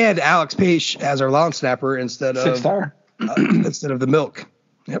 and Alex Pache as our long snapper instead of 6-star instead of the milk.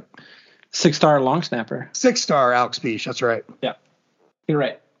 Yep. 6-star long snapper. 6-star Alex Pache. That's right. Yeah, you're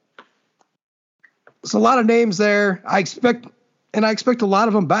right. It's a lot of names there. I expect a lot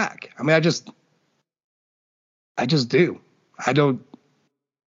of them back. I mean, I just do. I don't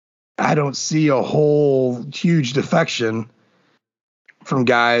see a whole huge defection from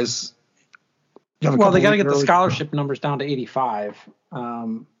guys. Well, they got to get the scholarship numbers down to 85,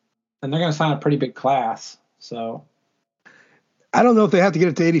 and they're going to sign a pretty big class. So I don't know if they have to get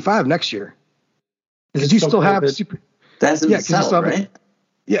it to 85 next year. Because you still have that's settled, right?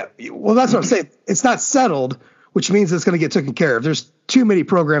 Yeah, well, that's what I'm saying. It's not settled, which means it's going to get taken care of. There's too many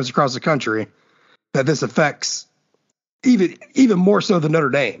programs across the country that this affects, even more so than Notre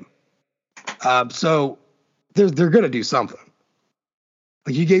Dame. So they're going to do something.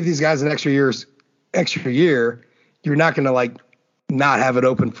 Like you gave these guys an extra year, you're not going to like not have it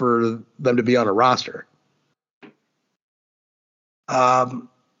open for them to be on a roster. And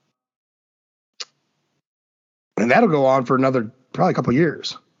that'll go on for another probably a couple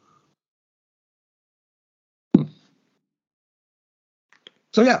years.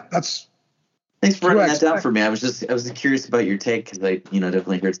 So yeah, that's. Thanks for running that down for me. I was curious about your take because I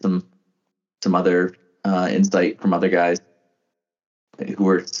definitely heard some other insight from other guys who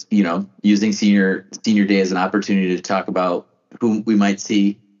were using senior day as an opportunity to talk about who we might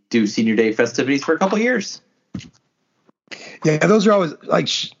see do senior day festivities for a couple years. Yeah, those are always like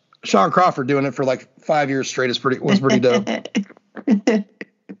Sean Crawford doing it for like 5 years straight was pretty dope.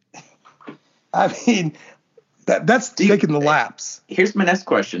 I mean, that's taking the laps. Here's my next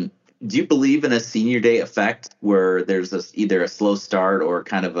question. Do you believe in a senior day effect where there's either a slow start or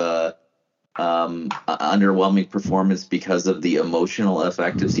kind of a underwhelming performance because of the emotional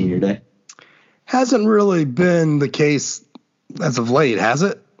effect of senior day? Hasn't really been the case as of late, has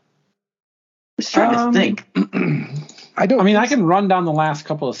it? I'm just trying to think. I can run down the last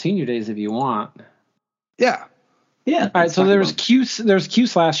couple of senior days if you want. Yeah. Yeah. All right. So there was Cuse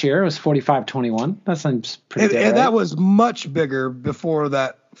last year. It was 45-21. That sounds pretty good. And that was much bigger before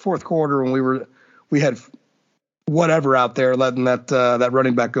that fourth quarter when we had whatever out there letting that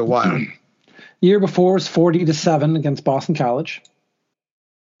running back go wild. Year before was 40-7 against Boston College.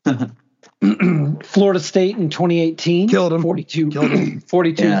 Florida State in 2018 killed him.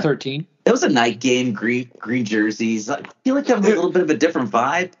 42-13. It was a night game. Green jerseys. I feel like that was a little bit of a different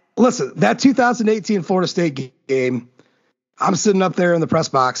vibe. Listen, that 2018 Florida State game, I'm sitting up there in the press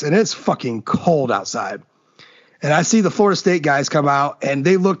box, and it's fucking cold outside. And I see the Florida State guys come out, and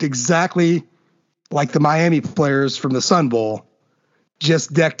they looked exactly like the Miami players from the Sun Bowl,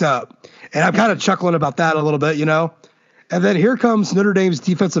 just decked up. And I'm kind of chuckling about that a little bit, And then here comes Notre Dame's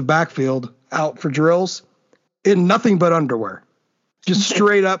defensive backfield out for drills in nothing but underwear. Just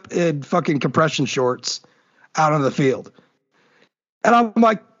straight up in fucking compression shorts out on the field. And I'm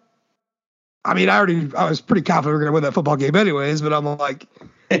like, I was pretty confident we were going to win that football game anyways, but I'm like,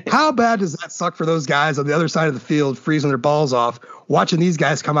 how bad does that suck for those guys on the other side of the field freezing their balls off, watching these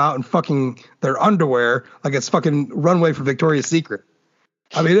guys come out in fucking their underwear like it's fucking runway for Victoria's Secret?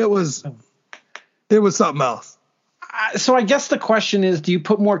 I mean, it was something else. So I guess the question is, do you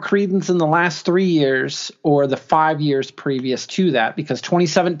put more credence in the last 3 years or the 5 years previous to that? Because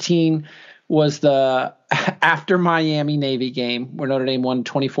 2017 was the after Miami Navy game where Notre Dame won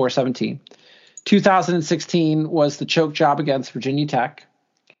 24-17. 2016 was the choke job against Virginia Tech.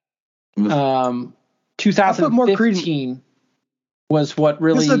 2015 was what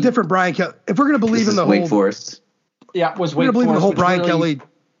really. This is a different Brian Kelly. If we're going to believe in the Wake Forest. Yeah, was Wake Forest. We're going to believe in the whole Brian really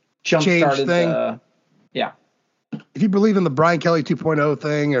Kelly change thing. Yeah. If you believe in the Brian Kelly 2.0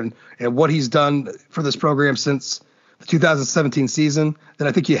 thing and what he's done for this program since the 2017 season, then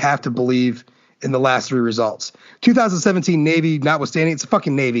I think you have to believe in the last three results. 2017 Navy, notwithstanding, it's a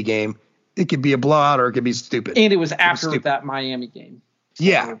fucking Navy game. It could be a blowout or it could be stupid. And it was after that Miami game.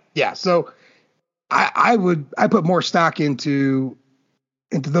 So. Yeah. So I put more stock into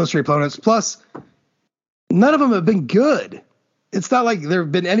those three opponents. Plus, none of them have been good. It's not like they've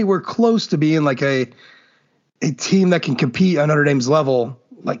been anywhere close to being like a team that can compete on Notre Dame's level,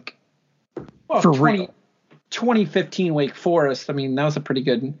 like for real. 2015 Wake Forest. I mean, that was a pretty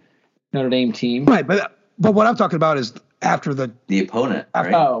good Notre Dame team, right? But what I'm talking about is after the opponent,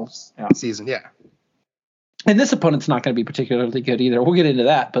 right? Season, yeah. And this opponent's not going to be particularly good either. We'll get into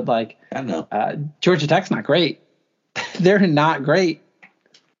that, but like, I don't know. Georgia Tech's not great. They're not great.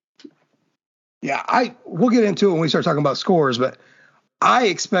 Yeah, we'll get into it when we start talking about scores, but I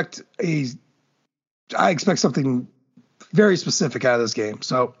expect something very specific out of this game.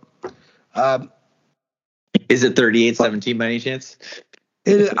 So, is it 38-17 by any chance?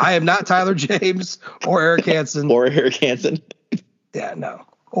 I am not Tyler James or Eric Hansen. Yeah, no.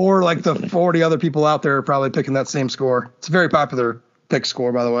 Or like the 40 other people out there are probably picking that same score. It's a very popular pick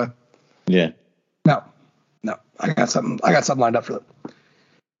score, by the way. Yeah. No. I got something lined up for them.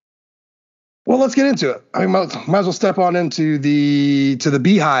 Well, let's get into it. I mean, might as well step on into the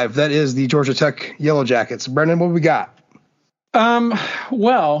beehive that is the Georgia Tech Yellow Jackets. Brendan, what we got?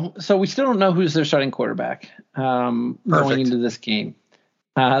 Well, so we still don't know who's their starting quarterback going into this game.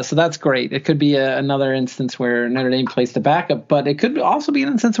 So that's great. It could be another instance where Notre Dame plays the backup, but it could also be an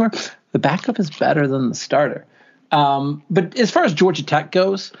instance where the backup is better than the starter. But as far as Georgia Tech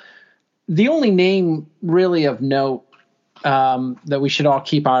goes, the only name really of note that we should all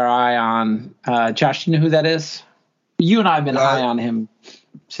keep our eye on, Josh, do you know who that is? You and I have been high on him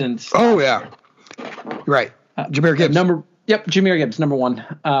since. Oh, yeah. Right. Jahmyr Gibbs. Yep, Jahmyr Gibbs, number one.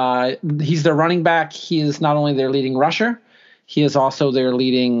 He's their running back. He is not only their leading rusher, he is also their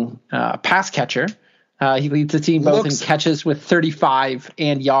leading pass catcher. He leads the team both in catches with 35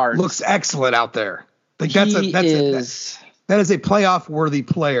 and yards. Looks excellent out there. Like that is a playoff worthy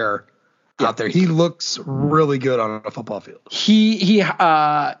player out there. He looks really good on a football field. He's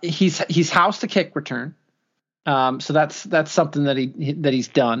housed a kick return. So that's something that he's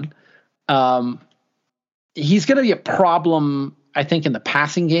done. He's going to be a problem, I think, in the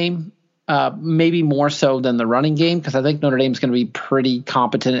passing game, maybe more so than the running game, because I think Notre Dame's going to be pretty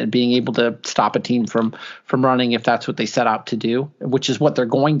competent at being able to stop a team from running if that's what they set out to do, which is what they're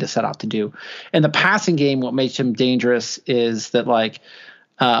going to set out to do. In the passing game, what makes him dangerous is that like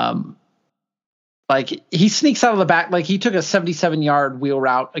he sneaks out of the back. Like he took a 77-yard wheel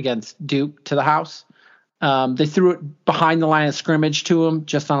route against Duke to the house. They threw it behind the line of scrimmage to him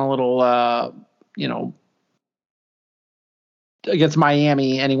just on a little, against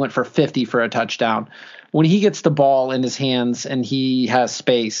Miami, and he went for 50 for a touchdown. When he gets the ball in his hands and he has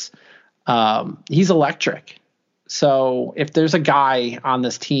space, he's electric. So if there's a guy on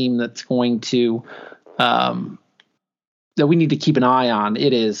this team that's going to that we need to keep an eye on,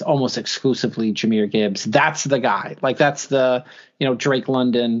 it is almost exclusively Jahmyr Gibbs. That's the guy. Like that's the Drake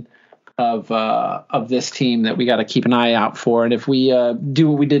London of this team that we got to keep an eye out for. And if we do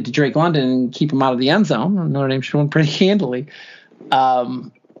what we did to Drake London and keep him out of the end zone, Notre Dame should win pretty handily.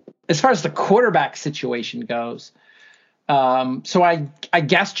 As far as the quarterback situation goes, so I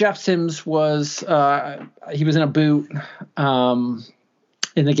guess Jeff Sims was he was in a boot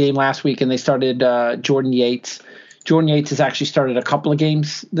in the game last week, and they started Jordan Yates. Jordan Yates has actually started a couple of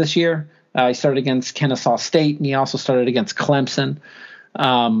games this year. He started against Kennesaw State, and he also started against Clemson.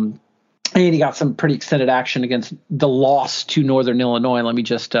 And he got some pretty extended action against the loss to Northern Illinois. Let me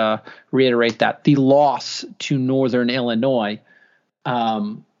just reiterate that. The loss to Northern Illinois.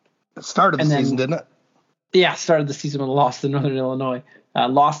 Started the season, didn't it? Yeah, started the season with a loss to Northern Illinois.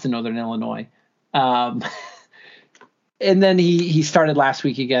 Lost to Northern Illinois. And then he started last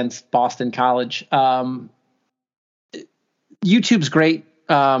week against Boston College. YouTube's great.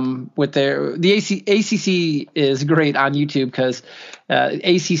 With the ACC is great on YouTube because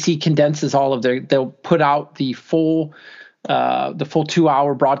ACC condenses all of they'll put out the full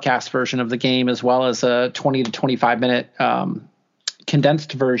 2-hour broadcast version of the game, as well as a 20 to 25 minute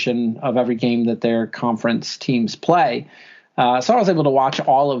condensed version of every game that their conference teams play. So I was able to watch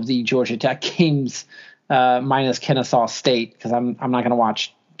all of the Georgia Tech games minus Kennesaw State, because I'm not going to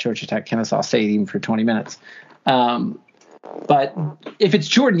watch Georgia Tech Kennesaw State even for 20 minutes. But if it's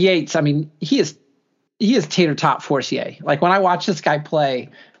Jordan Yates, I mean, he is tater tot Forcier. Like when I watch this guy play,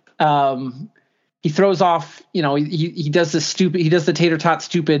 he throws off, he does the tater tot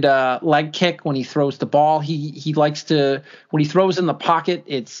stupid leg kick when he throws the ball. He likes to, when he throws in the pocket,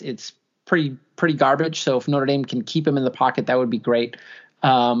 it's pretty garbage. So if Notre Dame can keep him in the pocket, that would be great.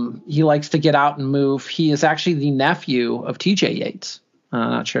 He likes to get out and move. He is actually the nephew of TJ Yates.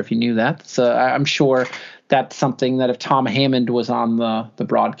 I'm not sure if you knew that. So I'm sure that's something that if Tom Hammond was on the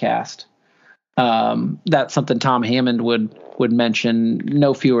broadcast, that's something Tom Hammond would mention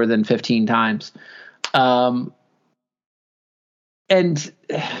no fewer than 15 times. And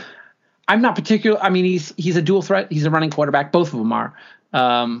I'm not particular. I mean, he's a dual threat. He's a running quarterback. Both of them are.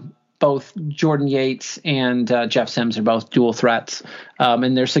 Both Jordan Yates and Jeff Sims are both dual threats.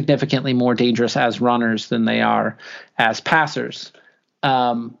 And they're significantly more dangerous as runners than they are as passers.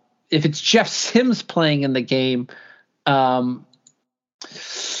 If it's Jeff Sims playing in the game, well,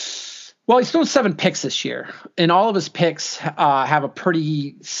 he's thrown 7 picks this year, and all of his picks have a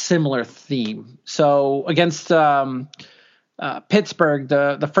pretty similar theme. So against Pittsburgh,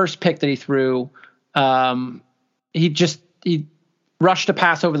 the first pick that he threw, he rushed a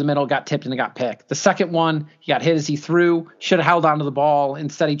pass over the middle, got tipped, and it got picked. The second one, he got hit as he threw, should have held onto the ball.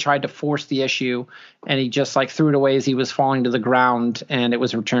 Instead, he tried to force the issue, and he just threw it away as he was falling to the ground, and it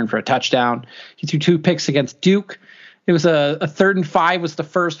was returned for a touchdown. He threw 2 picks against Duke. It was a 3rd and 5 was the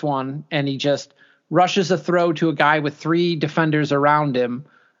first one, and he just rushes a throw to a guy with 3 defenders around him,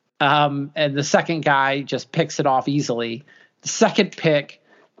 and the second guy just picks it off easily. The second pick,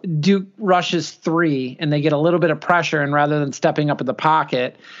 Duke rushes 3, and they get a little bit of pressure, and rather than stepping up in the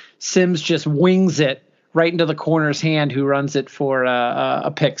pocket, Sims just wings it right into the corner's hand, who runs it for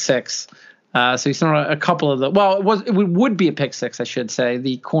a pick 6. So he's thrown a couple of it would be a pick 6, I should say.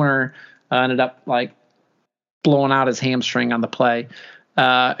 The corner ended up blowing out his hamstring on the play.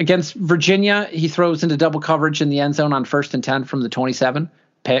 Against Virginia, he throws into double coverage in the end zone on 1st and 10 from the 27.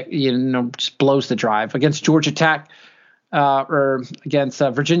 Pick, just blows the drive. Against Georgia Tech, or against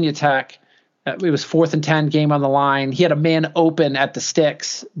Virginia Tech, It was 4th and 10, game on the line. He had a man open at the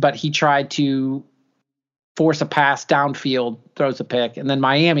sticks, but he tried to force a pass downfield, throws a pick. And then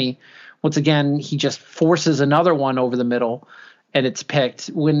Miami, once again, he just forces another one over the middle, and it's picked.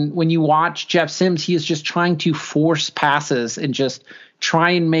 When you watch Jeff Sims, he is just trying to force passes and just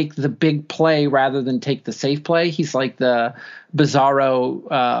try and make the big play rather than take the safe play. He's like the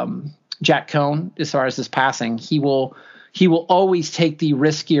bizarro Jack Cohn as far as his passing. He will always take the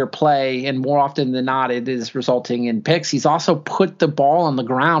riskier play, and more often than not, it is resulting in picks. He's also put the ball on the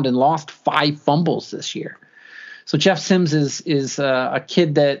ground and lost 5 fumbles this year. So Jeff Sims is a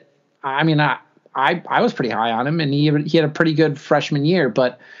kid that, I mean, I was pretty high on him, and he had a pretty good freshman year,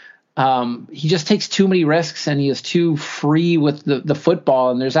 but he just takes too many risks, and he is too free with the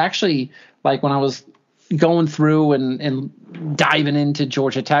football. And there's actually, like, when I was going through and diving into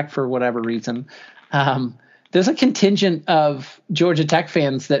Georgia Tech for whatever reason, there's a contingent of Georgia Tech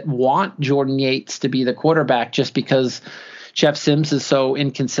fans that want Jordan Yates to be the quarterback just because Jeff Sims is so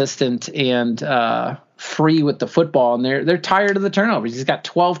inconsistent and free with the football, and they're tired of the turnovers. He's got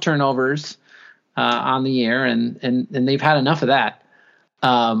 12 turnovers on the year, and they've had enough of that.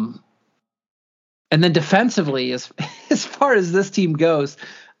 And then defensively, as far as this team goes,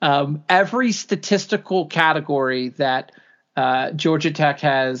 every statistical category that Georgia Tech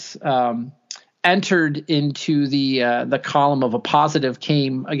has entered into the column of a positive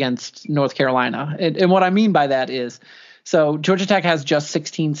came against North Carolina. And what I mean by that is, so Georgia Tech has just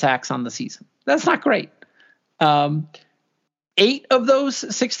 16 sacks on the season. That's not great. 8 of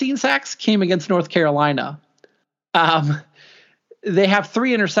those 16 sacks came against North Carolina. They have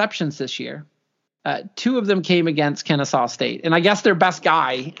 3 interceptions this year. 2 of them came against Kennesaw State. And I guess their best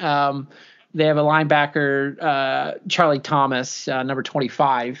guy, they have a linebacker, Charlie Thomas, number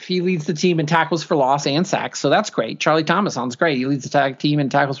 25. He leads the team in tackles for loss and sacks, so that's great. Charlie Thomas sounds great. He leads the team in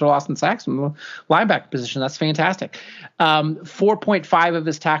tackles for loss and sacks from the linebacker position. That's fantastic. 4.5 of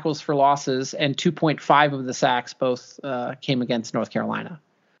his tackles for losses and 2.5 of the sacks both came against North Carolina.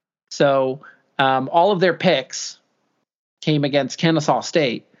 So all of their picks came against Kennesaw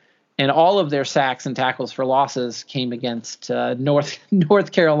State, and all of their sacks and tackles for losses came against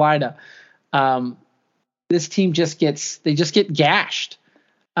North Carolina. This team just get gashed.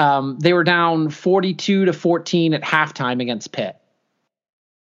 They were down 42-14 at halftime against Pitt.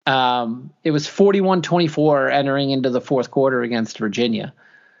 It was 41-24 entering into the fourth quarter against Virginia.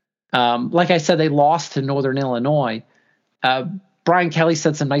 Like I said, they lost to Northern Illinois. Brian Kelly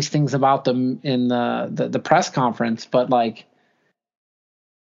said some nice things about them in the press conference, but like,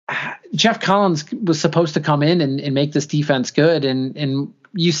 Jeff Collins was supposed to come in and make this defense good. And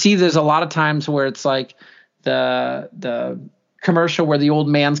you see there's a lot of times where it's like the commercial where the old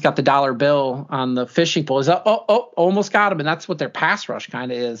man's got the dollar bill on the fishing pole is almost got him. And that's what their pass rush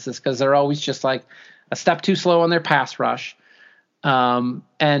kind of is because they're always just like a step too slow on their pass rush. And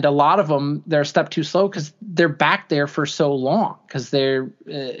a lot of them, they're a step too slow because they're back there for so long because their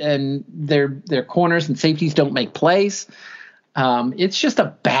corners and safeties don't make plays. It's just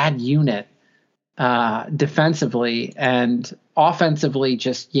a bad unit defensively, and offensively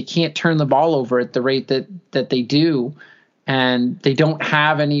just you can't turn the ball over at the rate that they do, and they don't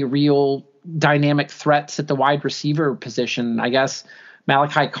have any real dynamic threats at the wide receiver position. I guess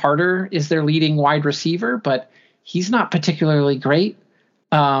Malachi Carter is their leading wide receiver, but he's not particularly great.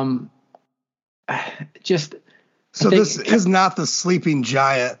 This is not the sleeping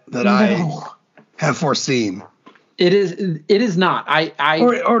giant that I have foreseen. It is not.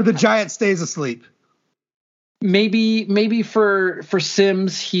 Or the giant stays asleep. Maybe for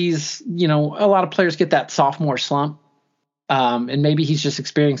Sims, he's, a lot of players get that sophomore slump. And maybe he's just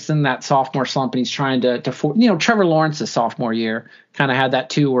experiencing that sophomore slump and he's trying to Trevor Lawrence's sophomore year kind of had that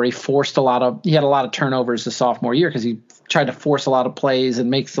too, where he had a lot of turnovers his sophomore year because he tried to force a lot of plays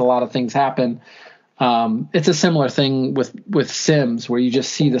and makes a lot of things happen. It's a similar thing with Sims where you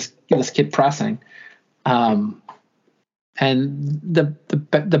just see this kid pressing. And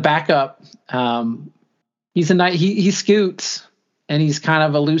the backup, he scoots and he's kind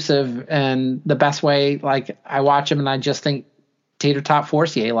of elusive. And the best way, like I watch him and I just think Tater Tot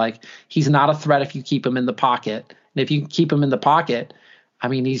Forcier, like he's not a threat if you keep him in the pocket. And if you keep him in the pocket, I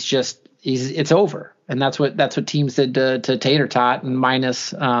mean, it's over. And that's what teams did to Tater Tot and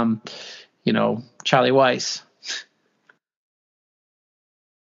minus, Charlie Weiss.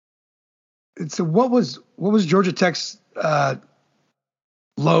 So what was Georgia Tech's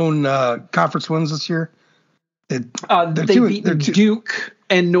lone conference wins this year? They beat Duke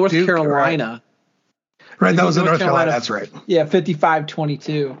and North Carolina. Right, that was in North Carolina. That's right. Yeah,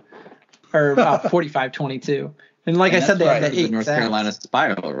 55-22 or 45-22. And like I said, they had the 8 North sacks. Carolina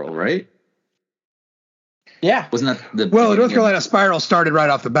spiral, right? Yeah. Wasn't that the Well, the North Carolina spiral started right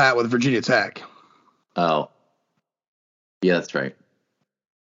off the bat with Virginia Tech. Oh. Yeah, that's right.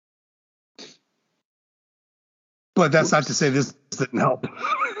 But that's not to say this didn't help.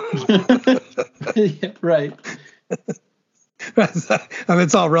 Yeah, right. I mean,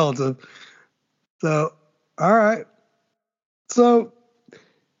 it's all relative. So, all right. So,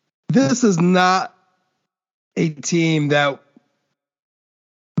 this is not a team that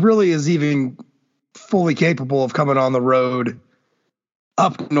really is even fully capable of coming on the road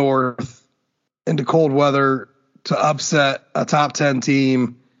up north into cold weather to upset a top 10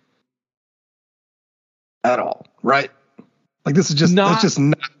 team at all, right? Like, this is just that's just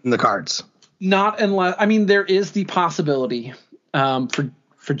not in the cards. Not unless, I mean, there is the possibility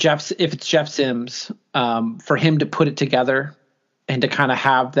for Jeff, if it's Jeff Sims, for him to put it together and to kind of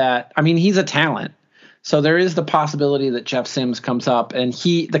have that. I mean, he's a talent. So there is the possibility that Jeff Sims comes up and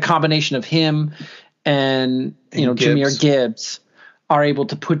the combination of him and Jahmyr Gibbs are able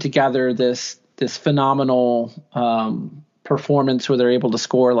to put together this phenomenal performance where they're able to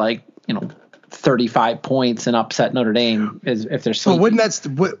score 35 points and upset Notre Dame if they're sleeping. Well,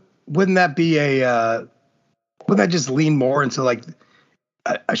 wouldn't that be would that just lean more into like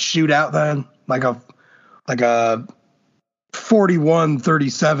a shootout then? Like a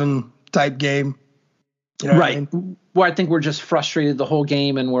 41-37 type game? You know right. What I mean? Well, I think we're just frustrated the whole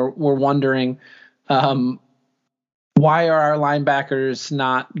game and we're wondering why are our linebackers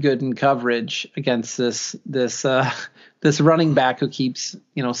not good in coverage against this running back who keeps,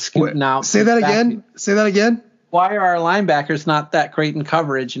 scooting out. Say that again. Why are our linebackers not that great in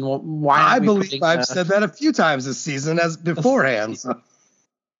coverage? And why? I believe I've said that a few times this season as beforehand.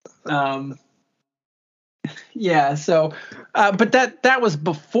 Yeah. So, but that was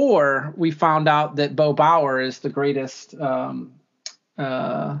before we found out that Bo Bauer is the greatest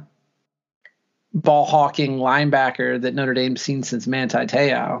ball hawking linebacker that Notre Dame's seen since Manti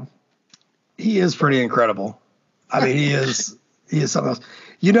Te'o. He is pretty incredible. I mean, he is something else.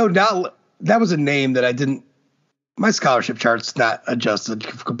 Now that was a name that I didn't. My scholarship chart's not adjusted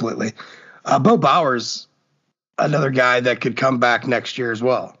completely. Bo Bauer's another guy that could come back next year as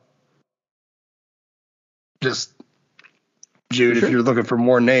well. Just Jude, sure. If you're looking for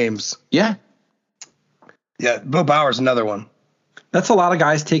more names. Yeah. Yeah, Bo Bauer's another one. That's a lot of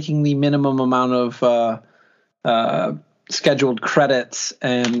guys taking the minimum amount of scheduled credits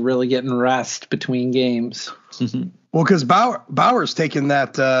and really getting rest between games. Mm-hmm. Well, because Bauer's taken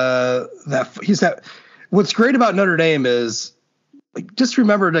that he's that. What's great about Notre Dame is just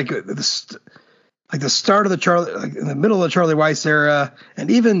remember the start of the Charlie, in the middle of the Charlie Weis era, and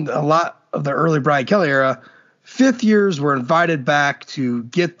even a lot of the early Brian Kelly era, fifth years were invited back to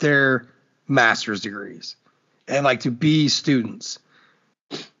get their master's degrees and to be students.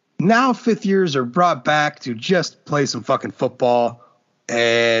 Now fifth years are brought back to just play some fucking football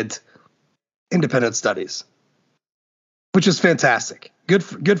and independent studies, which is fantastic. Good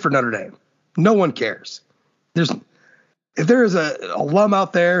for Notre Dame. No one cares. If there is a alum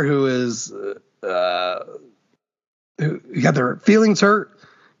out there who is who got their feelings hurt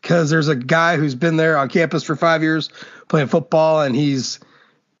because there's a guy who's been there on campus for 5 years playing football and he's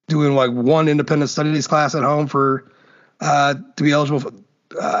doing one independent studies class at home for to be eligible for,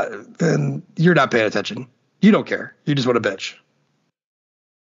 then you're not paying attention. You don't care. You just want to bitch.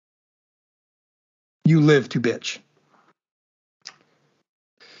 You live to bitch.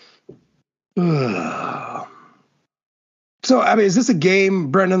 So, I mean, is this a game,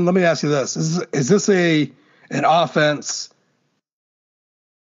 Brendan? Let me ask you this: is this an offense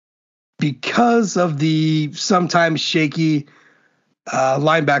because of the sometimes shaky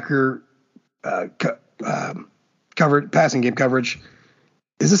linebacker passing game coverage?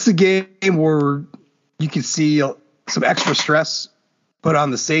 Is this a game where you can see some extra stress put on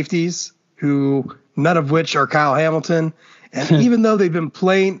the safeties, who none of which are Kyle Hamilton, and even though they've been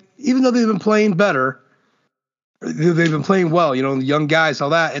playing better, they've been playing well, the young guys, all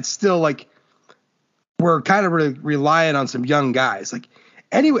that, it's still we're kind of relying on some young guys.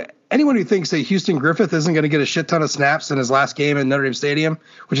 Anyone who thinks that Houston Griffith isn't going to get a shit ton of snaps in his last game in Notre Dame Stadium,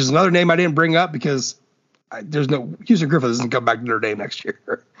 which is another name I didn't bring up because Houston Griffith doesn't come back to Notre Dame next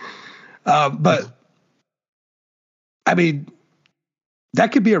year. But I mean,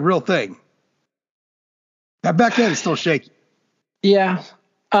 that could be a real thing. That back end is still shaky. Yeah.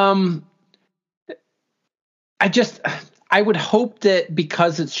 I would hope that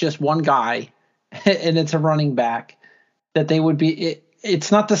because it's just one guy and it's a running back, that they would be,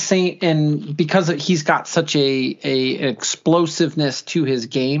 it's not the same. And because he's got such an explosiveness to his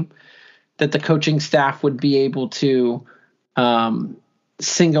game, that the coaching staff would be able to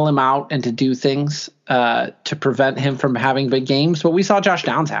single him out and to do things to prevent him from having big games. But we saw Josh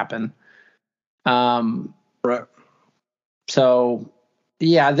Downs happen. Right. So,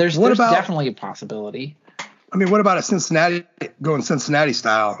 yeah, there's definitely a possibility. I mean, what about a Cincinnati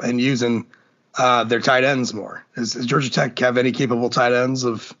style and using their tight ends more? Does Georgia Tech have any capable tight ends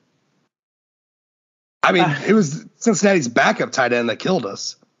of? I mean, it was Cincinnati's backup tight end that killed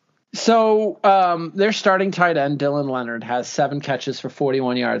us. So their starting tight end, Dylan Leonard, has 7 catches for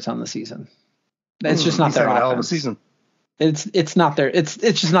 41 yards on the season. It's just not their offense. Hell of a season. It's not their. It's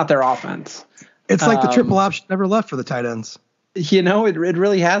just not their offense. It's like the triple option never left for the tight ends. You know, it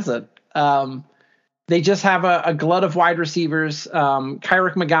really hasn't. They just have a glut of wide receivers.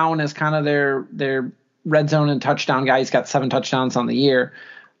 Kyrick McGowan is kind of their red zone and touchdown guy. He's got 7 touchdowns on the year.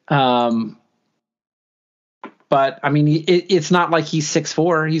 But I mean, it's not like he's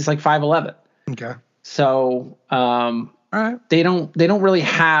 6'4". He's like 5'11". Okay. So all right. They don't really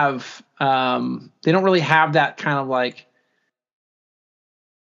have that kind of like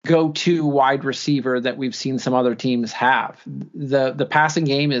go-to wide receiver that we've seen some other teams have. The passing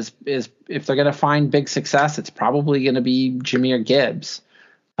game is if they're going to find big success, it's probably going to be Jahmyr Gibbs.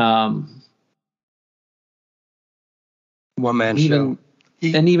 One man show.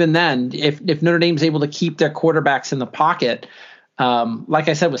 And even then, if Notre Dame's able to keep their quarterbacks in the pocket, like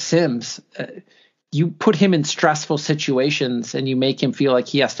I said with Sims, you put him in stressful situations and you make him feel like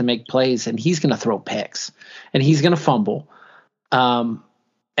he has to make plays, and he's going to throw picks and he's going to fumble.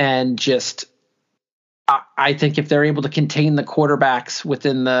 And just, I think if they're able to contain the quarterbacks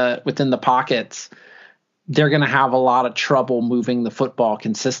within the pockets, they're going to have a lot of trouble moving the football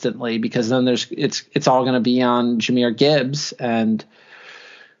consistently, because then it's all going to be on Jahmyr Gibbs, and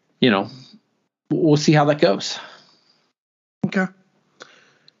you know, we'll see how that goes. Okay.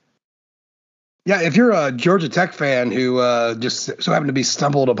 Yeah, if you're a Georgia Tech fan who just so happened to be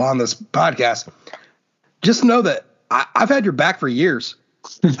stumbled upon this podcast, just know that I've had your back for years,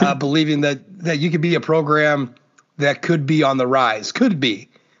 believing that you could be a program that could be on the rise. Could be.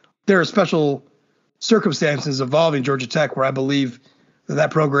 There are special circumstances involving Georgia Tech where I believe that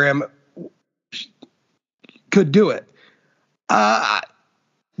program could do it.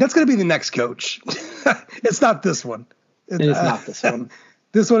 That's going to be the next coach. It's not this one. It is not this one.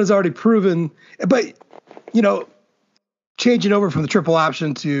 This one is already proven. But, you know, changing over from the triple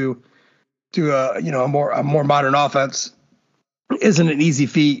option to a more modern offense isn't an easy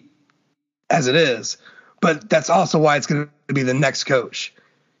feat as it is. But that's also why it's going to be the next coach.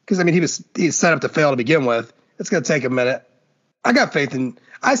 Because, I mean, he's set up to fail to begin with. It's going to take a minute.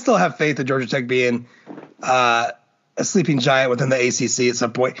 I still have faith in Georgia Tech being a sleeping giant within the ACC at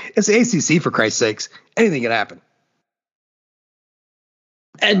some point. It's the ACC, for Christ's sakes. Anything can happen.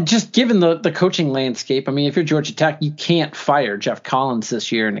 And just given the coaching landscape, I mean, if you're Georgia Tech, you can't fire Jeff Collins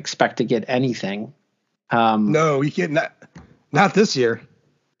this year and expect to get anything. No, you can't. Not this year.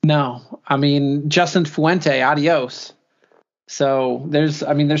 No, I mean, Justin Fuente, adios. So there's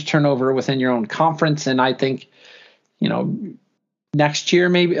turnover within your own conference, and I think, you know, next year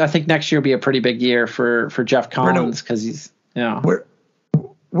will be a pretty big year for Jeff Collins, because he's, you know.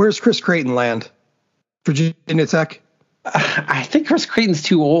 Where's Chris Creighton land? Virginia Tech? I think Chris Creighton's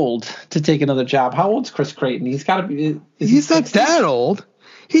too old to take another job. How old's Chris Creighton? He's got to be. He's not that old.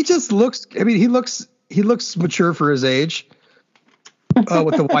 He just looks. I mean, he looks mature for his age.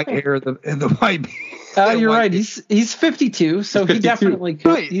 With the white hair and the white. You're right. He's 52, so he definitely could.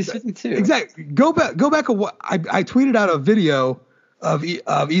 Right. He's 52. Exactly. Go back. I tweeted out a video of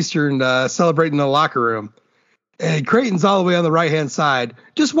Eastern celebrating in the locker room, and Creighton's all the way on the right hand side.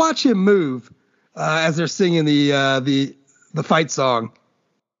 Just watch him move as they're singing the fight song.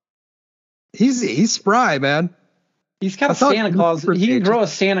 He's spry, man. He's got a Santa Claus. He can grow a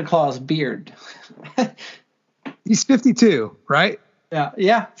Santa Claus beard. He's 52, right?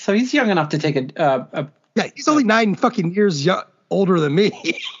 Yeah. So he's young enough to take a yeah, he's only 9 fucking years older than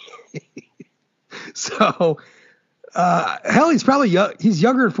me. So, hell, he's probably he's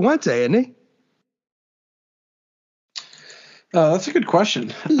younger than Fuente, isn't he? That's a good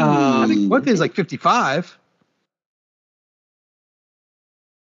question. I think Fuente's like 55.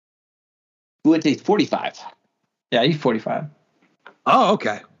 Fuente's 45. Yeah, he's 45. Oh,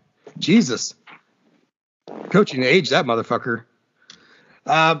 okay. Jesus. Coaching age, that motherfucker.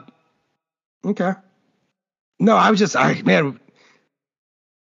 Okay. No, I was just, man.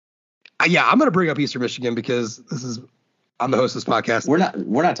 Yeah, I'm going to bring up Eastern Michigan because I'm the host of this podcast.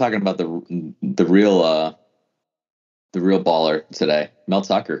 We're not talking about the real baller today, Mel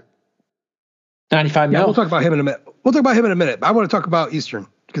Tucker. 95 mil. We'll talk about him in a minute. I want to talk about Eastern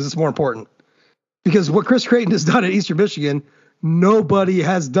because it's more important. Because what Chris Creighton has done at Eastern Michigan nobody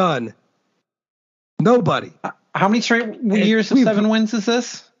has done. Nobody. How many straight years of 7 wins is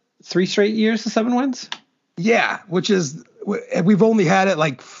this? 3 straight years of 7 wins? Yeah, which is, we've only had it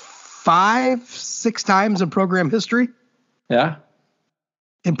like 5-6 times in program history. Yeah.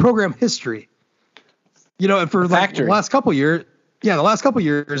 In program history. You know, and for like the last couple years,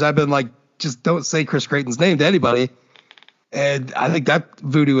 I've been like, just don't say Chris Creighton's name to anybody. And I think that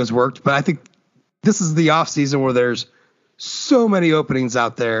voodoo has worked, but I think this is the off season where there's so many openings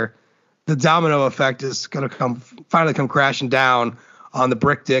out there. The domino effect is going to finally come crashing down on the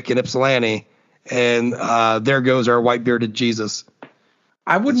Brick Dick in Ypsilanti. And there goes our white bearded Jesus.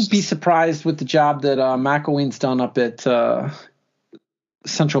 I wouldn't be surprised with the job that McElwain's done up at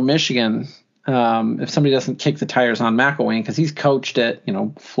Central Michigan. If somebody doesn't kick the tires on McElwain, because he's coached at,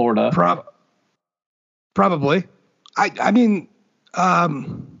 Florida. Probably. I mean,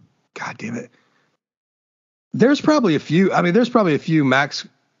 God damn it. There's probably a few these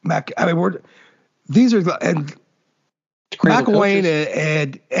are, and McElwain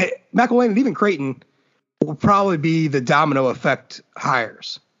and McElwain and even Creighton will probably be the domino effect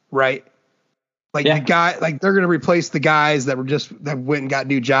hires, right? Like the guy, like they're going to replace the guys that went and got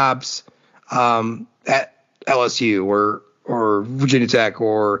new jobs at LSU or Virginia Tech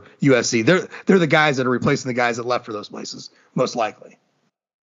or USC. They're the guys that are replacing the guys that left for those places, most likely.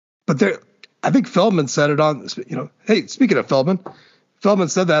 But I think Feldman said it on, hey, speaking of Feldman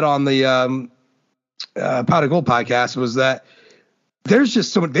said that on the Pot of Gold podcast, was that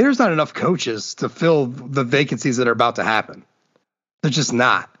there's not enough coaches to fill the vacancies that are about to happen. They're just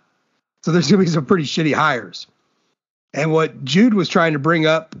not. So there's going to be some pretty shitty hires. And what Jude was trying to bring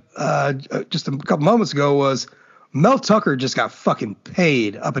up just a couple moments ago was Mel Tucker just got fucking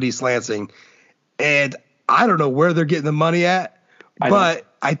paid up at East Lansing. And I don't know where they're getting the money at, but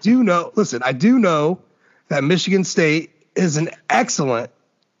I do know that Michigan State is an excellent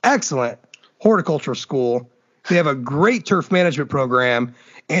horticulture school. They have a great turf management program,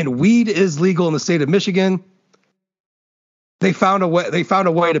 and weed is legal in the state of Michigan. They found a way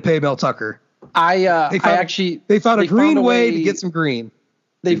to pay Mel Tucker. They found a green way to get some green.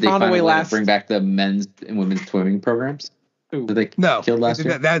 They found a way to bring back the men's and women's swimming programs. Did they killed last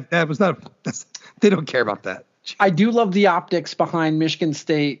year? That was not. They don't care about that. I do love the optics behind Michigan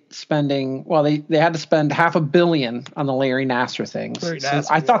State spending. Well, they had to spend $500 million on the Larry Nassar thing.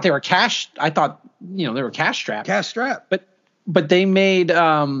 I thought they were cash. I thought they were cash strapped. Cash strapped. But they made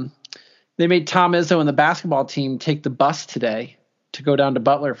Tom Izzo and the basketball team take the bus today to go down to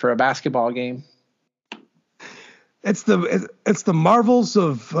Butler for a basketball game. It's the marvels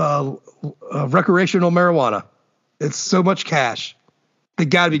of recreational marijuana. It's so much cash. They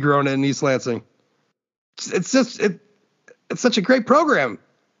got to be growing it in East Lansing. It's such a great program.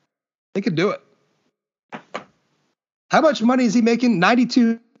 They could do it. How much money is he making?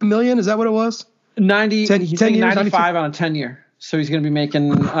 $92 million? Is that what it was? 90. He's 10 years, 95 on a 10-year. So he's going to be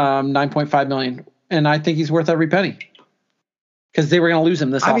making $9.5 million, and I think he's worth every penny because they were going to lose him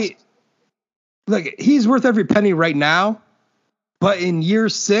this offseason. Look, he's worth every penny right now, but in year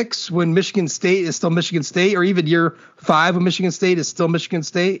 6, when Michigan State is still Michigan State, or even year 5 when Michigan State is still Michigan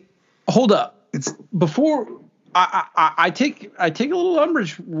State. Hold up. It's before I take a little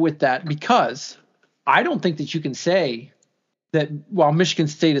umbrage with that, because I don't think that you can say that while Michigan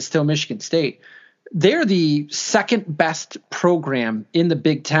State is still Michigan State, they're the second best program in the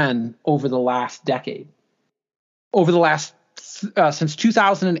Big Ten over the last decade. Over the last since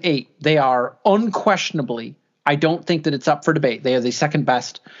 2008, they are unquestionably, I don't think that it's up for debate, they are the second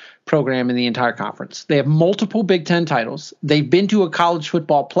best program in the entire conference. They have multiple Big Ten titles. They've been to a college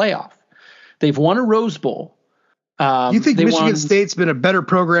football playoff. They've won a Rose Bowl. You think Michigan State's been a better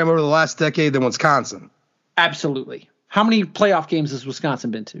program over the last decade than Wisconsin? Absolutely. How many playoff games has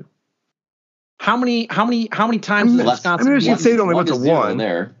Wisconsin been to? How many times has Wisconsin? Michigan State only went to one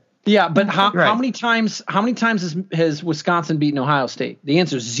there. Yeah, but how many times has Wisconsin beaten Ohio State? The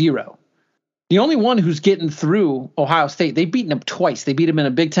answer is 0. The only one who's getting through Ohio State, they've beaten them twice. They beat them in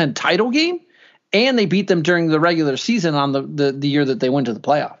a Big Ten title game, and they beat them during the regular season on the year that they went to the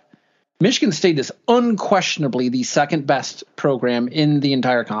playoff. Michigan State is unquestionably the second best program in the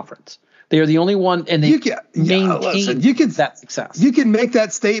entire conference. They are the only one, and they maintain that success. You can make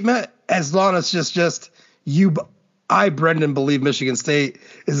that statement as long as just you. Brendan, believe Michigan State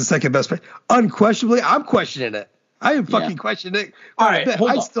is the second best. Unquestionably, I'm questioning it. I am fucking questioning it. All right,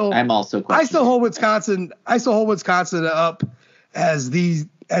 I'm also questioning. I still hold Wisconsin. Up as the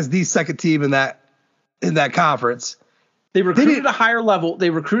second team in that conference. They recruited at a higher level.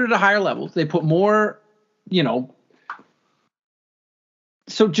 They put more,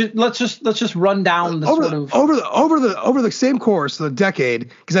 So let's just run down the over the same course of the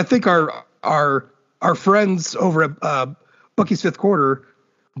decade, because I think our friends over at Bucky's Fifth Quarter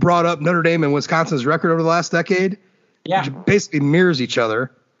brought up Notre Dame and Wisconsin's record over the last decade, which basically mirrors each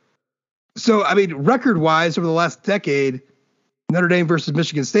other. So, I mean, record-wise, over the last decade, Notre Dame versus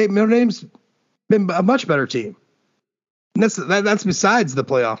Michigan State, Notre Dame's been a much better team. And that's besides the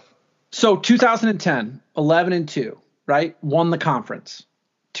playoff. So, 2010, 11-2, right? Won the conference.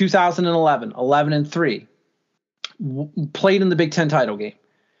 2011, 11-3. Played in the Big Ten title game.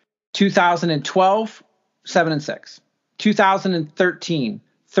 2012, 7-6. 2013,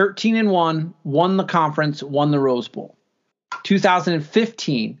 13-1, won the conference, won the Rose Bowl.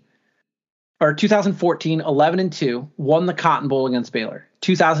 2014, 11-2, won the Cotton Bowl against Baylor.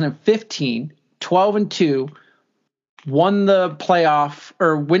 2015, 12-2, won the playoff,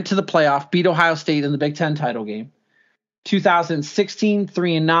 or went to the playoff, beat Ohio State in the Big Ten title game. 2016,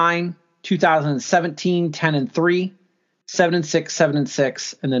 3-9. 2017, 10-3. 7-6,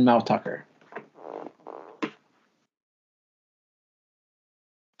 7-6, and then Mel Tucker.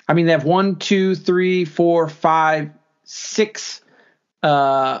 I mean, they have 1, 2, 3, 4, 5, 6,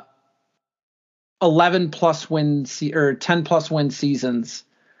 11 plus win or 10 plus win seasons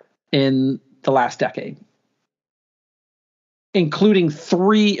in the last decade, including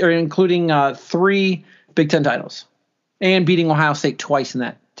three Big Ten titles, and beating Ohio State twice in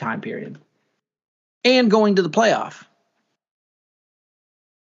that time period, and going to the playoff.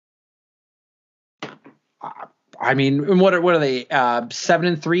 I mean, what are they?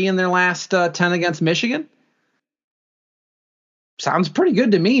 7-3 in their last 10 against Michigan. Sounds pretty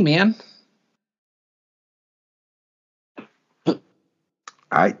good to me, man.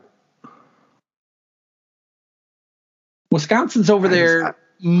 Wisconsin's over there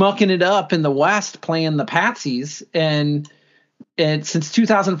mucking it up in the West, playing the Patsies, and since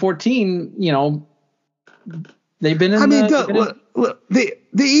 2014, you know, they've been in. The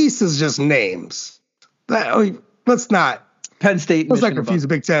East is just names. Let's not Penn State. Let's not confuse the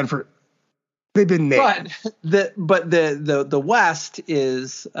Big Ten for. They've been named. But the West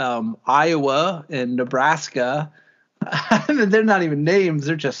is Iowa and Nebraska. They're not even names.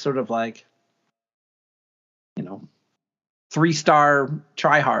 They're just sort of like, you know, 3-star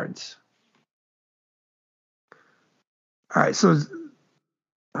tryhards. All right, so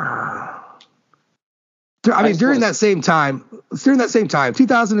during that same time,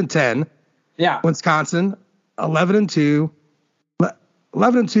 2010. Yeah. Wisconsin, 11-2,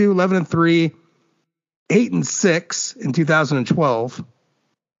 11-3, 8-6 in 2012,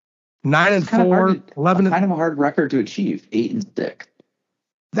 9-4, 11. Kind of a hard record to achieve, 8-6.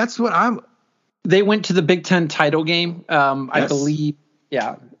 That's what They went to the Big Ten title game, I believe.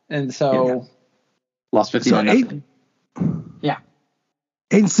 Yeah, and so lost 59-0. Yeah.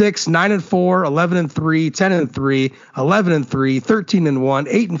 8-6, 9-4, 11-3, 10-3, 11-3, 13-1,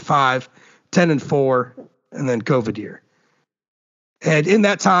 8-5. 10-4, and then COVID year. And in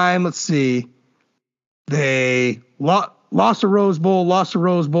that time, let's see, they lost a Rose Bowl, lost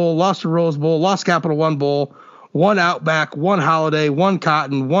Capital One Bowl, one Outback, one Holiday, one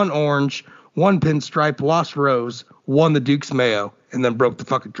Cotton, one Orange, one Pinstripe, lost Rose, won the Duke's Mayo, and then broke the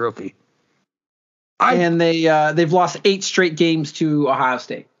fucking trophy. And they've lost 8 straight games to Ohio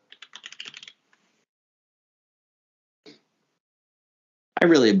State. I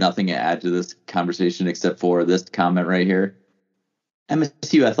really have nothing to add to this conversation except for this comment right here.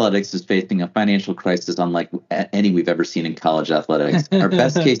 MSU athletics is facing a financial crisis unlike any we've ever seen in college athletics. Our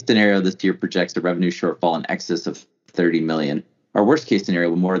best case scenario this year projects a revenue shortfall in excess of $30 million. Our worst case scenario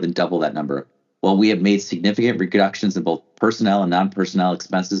will more than double that number. While we have made significant reductions in both personnel and non-personnel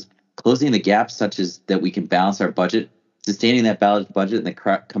expenses, closing the gaps such as that we can balance our budget, sustaining that balanced budget in the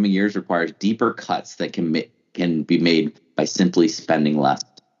coming years requires deeper cuts that can be made by simply spending less.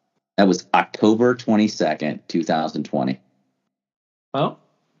 That was October 22nd, 2020. Well,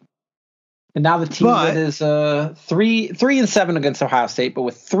 and now the team that is 3-7 against Ohio State, but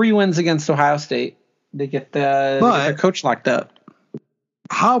with 3 wins against Ohio State, they get their coach locked up.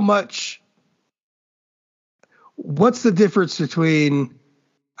 What's the difference between?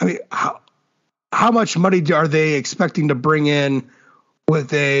 I mean, how much money are they expecting to bring in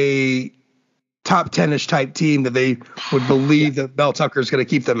with a top 10-ish type team that they would believe that Mel Tucker is going to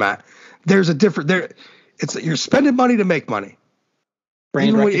keep them at? There's a different there. You're spending money to make money.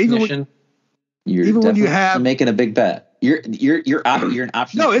 Brand recognition. Even when you have making a big bet, you're an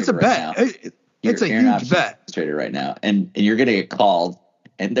option. No, it's a bet. It's a huge bet. Trader right now, and you're gonna get called,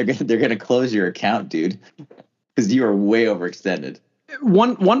 and they're gonna close your account, dude, because you are way overextended.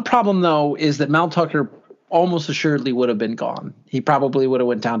 One problem though is that Mel Tucker almost assuredly would have been gone. He probably would have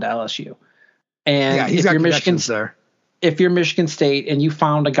went down to LSU. And he's got connections there. If you're Michigan State and you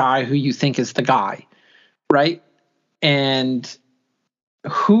found a guy who you think is the guy, right? And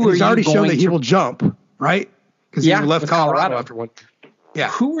he's already shown that he will jump, right? Because he left Colorado after one. Yeah.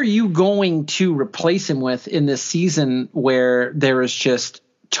 Who are you going to replace him with in this season where there is just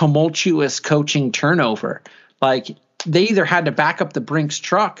tumultuous coaching turnover? Like, they either had to back up the Brinks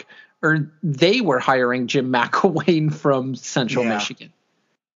truck or they were hiring Jim McElwain from Central Michigan.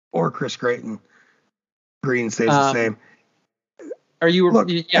 Or Chris Creighton. Green stays the same. Are you? Look,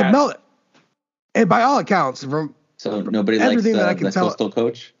 and by all accounts, from nobody likes the Coastal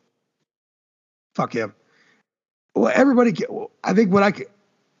coach? Fuck him. Well, everybody. I think what I could.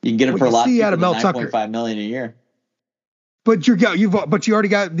 You can get him for a lot cheaper than $9.5 million a year. But you already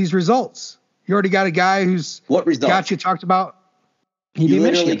got these results. You already got a guy who's what results? Got you talked about. You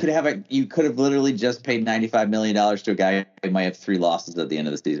could have literally just paid $95 million to a guy who might have 3 losses at the end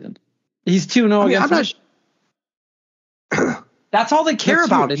of the season. He's 2-0 against Michigan. That's all they care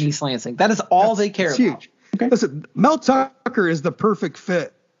about in East Lansing. That is all they care about. Huge. Okay. Listen, Mel Tucker is the perfect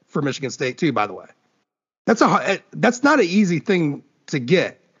fit for Michigan State too. By the way, that's not an easy thing to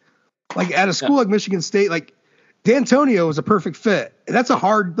get. Like at a school like Michigan State, like D'Antonio is a perfect fit. Those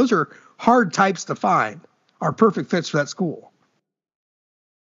are hard types to find. Are perfect fits for that school.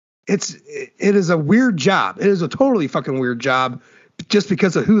 It is a weird job. It is a totally fucking weird job, just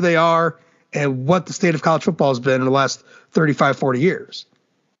because of who they are and what the state of college football has been in the last 35, 40 years.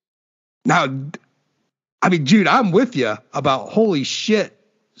 Now, I mean, Jude, I'm with you about holy shit,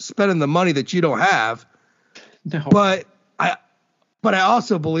 spending the money that you don't have. No. But I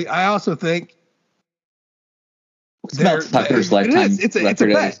also think Mel Tucker's lifetime it's a bet.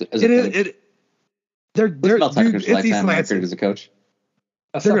 Tucker's lifetime record as a coach.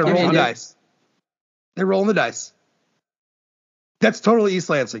 They're going to roll the dice. They're rolling the dice. That's totally East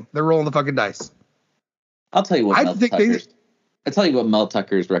Lansing. They're rolling the fucking dice. I'll tell you what. I'll tell you what Mel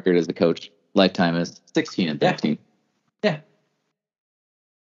Tucker's record as a coach lifetime is: 16-15. Yeah.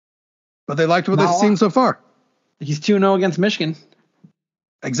 But they liked what they've seen so far. He's 2-0 against Michigan.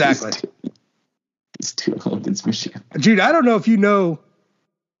 Exactly. He's 2-0 against Michigan. Jude, I don't know if you know.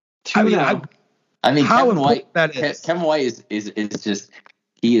 I mean, Kevin White. That is. Kevin White is just.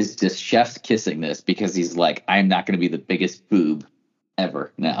 He is just chef's kissing this because he's like, I'm not going to be the biggest boob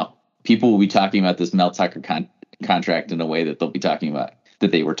ever now. People will be talking about this Mel Tucker contract in a way that they'll be talking about,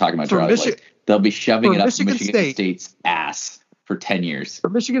 that they were talking about. They'll be shoving it up Michigan State's ass for 10 years. For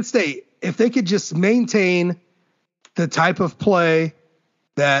Michigan State, if they could just maintain the type of play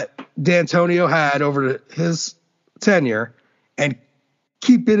that D'Antonio had over his tenure and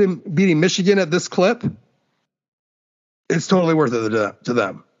keep beating Michigan at this clip, it's totally worth it to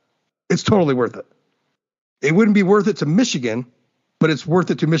them. It's totally worth it. It wouldn't be worth it to Michigan, but it's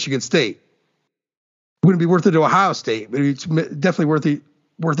worth it to Michigan State. It wouldn't be worth it to Ohio State, but it's definitely worth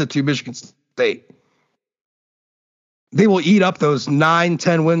it to Michigan State. They will eat up those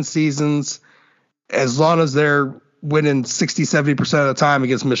 9-10 win seasons as long as they're winning 60-70% of the time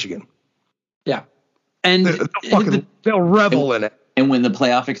against Michigan. Yeah. And they'll revel in it. And when the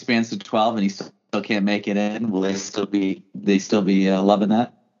playoff expands to 12 and he still can't make it in, will they still be loving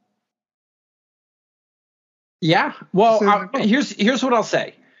that? Yeah. Well, here's what I'll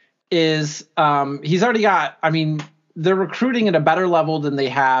say is he's already got, I mean, they're recruiting at a better level than they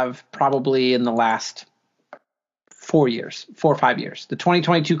have probably in the last 4 or 5 years. The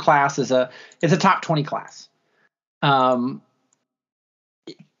 2022 class is a top 20 class.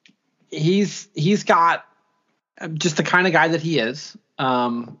 He's got just the kind of guy that he is.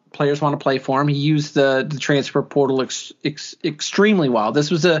 Players want to play for him. He used the transfer portal extremely well. This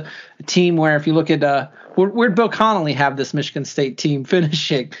was a team where, if you look at where'd Bill Connolly have this Michigan State team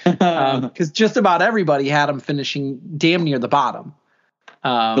finishing? Because just about everybody had them finishing damn near the bottom.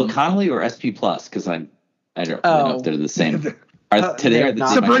 Bill Connolly or SP Plus? Because I don't know if they're the same.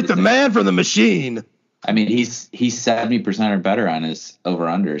 Separate the man from the machine. I mean, he's 70% or better on his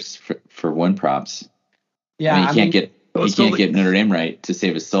over-unders for win props. Yeah, I mean, he can't get Notre Dame right to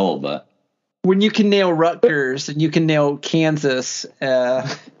save his soul, but when you can nail Rutgers and you can nail Kansas, when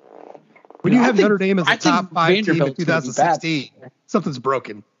you have Notre Dame as a top 5 team in 2016, something's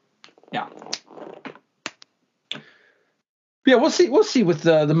broken. Yeah. Yeah, we'll see. We'll see with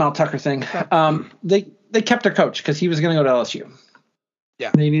the Mel Tucker thing. They kept their coach because he was going to go to LSU.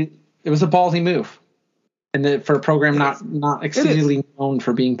 Yeah, it was a ballsy move, and for a program not exceedingly known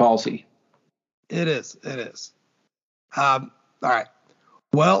for being ballsy. It is. All right.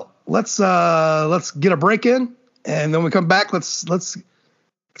 Well, let's get a break in, and then we come back. Let's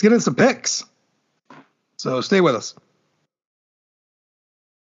get in some picks. So stay with us.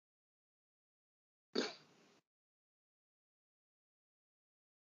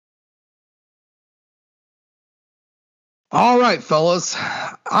 All right, fellas.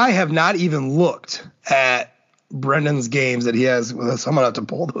 I have not even looked at Brendan's games that he has with us. I'm gonna have to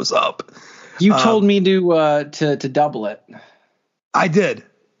pull those up. You told me to double it. I did.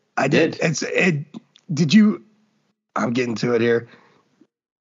 Did you? I'm getting to it here.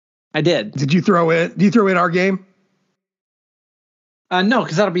 I did. Did you throw in? Do you throw in our game? No,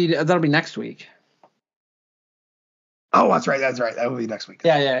 because that'll be next week. Oh, that's right. That will be next week.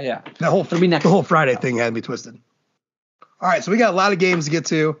 Yeah. The whole Friday thing had me twisted. All right, so we got a lot of games to get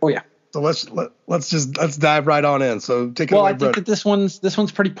to. Oh yeah. So let's dive right on in. So take it away, I think that this one's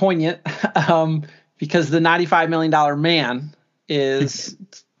pretty poignant because the $95 million man is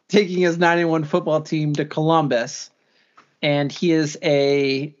taking his 91 football team to Columbus, and he is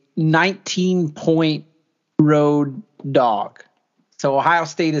a 19-point road dog. So Ohio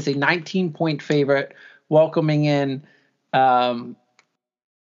State is a 19-point favorite, welcoming in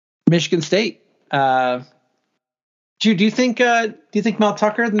Michigan State. Do you think Mel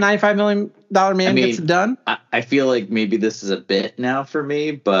Tucker, the $95 million man, gets it done? I feel like maybe this is a bit now for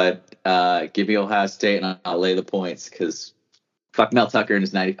me, but give me Ohio State and I'll lay the points because fuck Mel Tucker and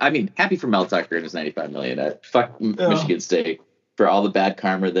his 90. I mean, happy for Mel Tucker and his $95 million. Fuck Michigan State for all the bad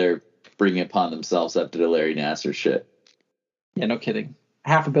karma they're bringing upon themselves after the Larry Nassar shit. Yeah, no kidding.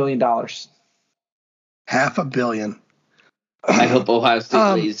 $500 million. $500 million. I hope Ohio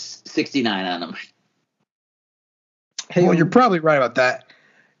State lays 69 on them. Hey, well, you're probably right about that.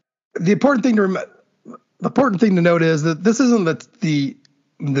 The important thing to note is that this isn't the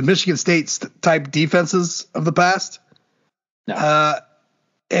Michigan State's type defenses of the past,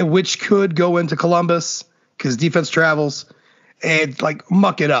 which could go into Columbus because defense travels and like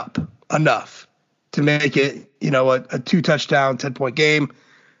muck it up enough to make it, a 2-touchdown, 10-point game.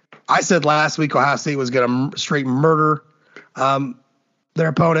 I said last week Ohio State was going to straight murder their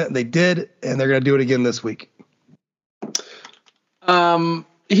opponent, and they did, and they're going to do it again this week.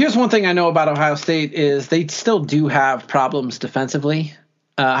 Here's one thing I know about Ohio State is they still do have problems defensively.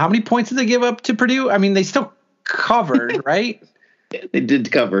 How many points did they give up to Purdue? I mean, they still covered, right? Yeah, they did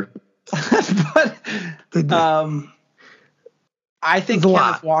cover. But I think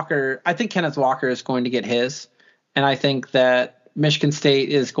Kenneth Walker is going to get his, and I think that Michigan State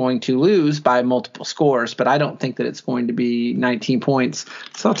is going to lose by multiple scores, but I don't think that it's going to be 19 points.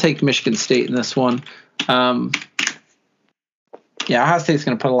 So I'll take Michigan State in this one. Yeah, Ohio State's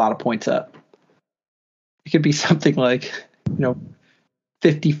going to put a lot of points up. It could be something like,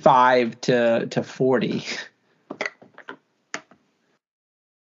 55 to 40.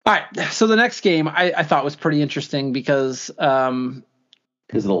 All right, so the next game I thought was pretty interesting because of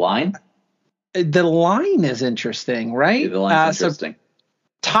the line? The line is interesting, right? Yeah, the line's interesting. So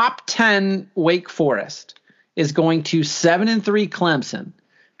top 10 Wake Forest is going to 7-3 Clemson,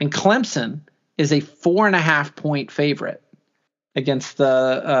 and Clemson is a 4.5-point favorite against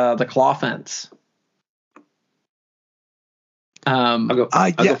the Claw Fence. I'll go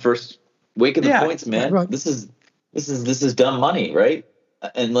first. Wake of the points, man. Right. This is dumb money, right?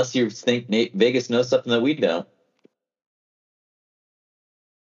 Unless you think Vegas knows something that we don't.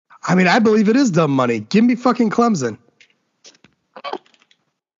 I mean, I believe it is dumb money. Give me fucking Clemson.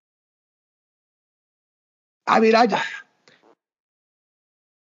 I mean,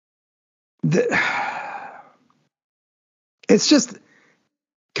 it's just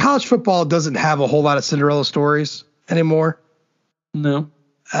college football doesn't have a whole lot of Cinderella stories anymore. No.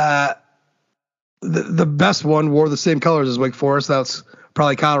 The best one wore the same colors as Wake Forest. That's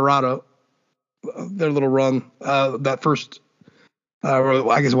probably Colorado. Their little run, that first,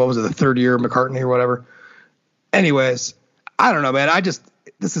 I guess, what was it, the third year McCartney or whatever. Anyways, I don't know, man.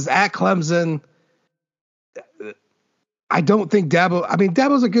 This is at Clemson. I don't think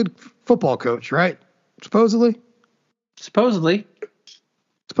Dabo's a good football coach, right? Supposedly.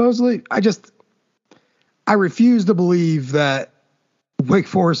 I refuse to believe that Wake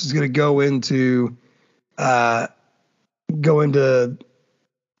Forest is going to go into Death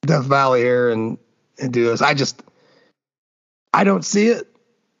Valley here and do this. I don't see it.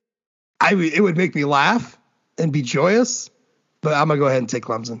 It would make me laugh and be joyous, but I'm going to go ahead and take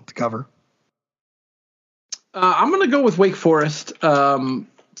Clemson to cover. I'm going to go with Wake Forest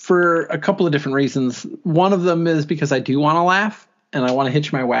for a couple of different reasons. One of them is because I do want to laugh and I want to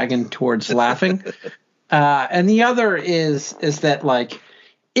hitch my wagon towards laughing. And the other is that, like,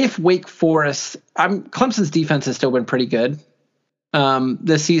 if Wake Forest, Clemson's defense has still been pretty good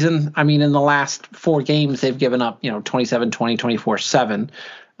this season. I mean, in the last 4 games, they've given up, 27-20,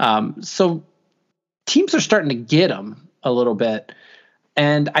 24-7. So teams are starting to get them a little bit.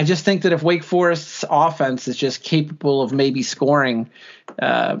 And I just think that if Wake Forest's offense is just capable of maybe scoring,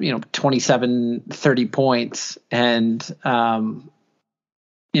 27, 30 points, and,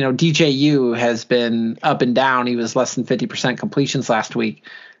 DJU has been up and down. He was less than 50% completions last week.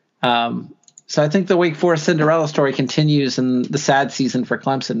 So I think the Wake Forest Cinderella story continues and the sad season for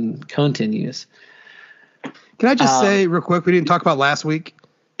Clemson continues. Can I just say real quick, we didn't talk about last week.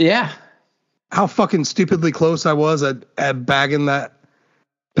 Yeah. How fucking stupidly close I was at bagging that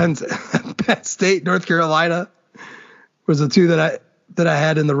Penn State, North Carolina was the two that I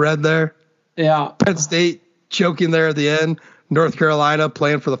had in the red there. Yeah. Penn State choking there at the end. North Carolina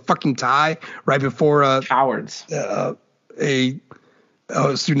playing for the fucking tie right before cowards. A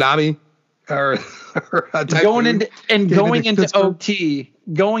tsunami or going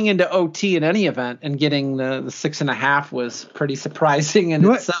into OT in any event and getting the 6.5 was pretty surprising in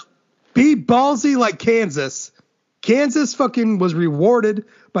itself. Be ballsy like Kansas. Kansas fucking was rewarded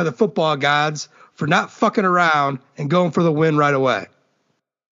by the football gods for not fucking around and going for the win right away.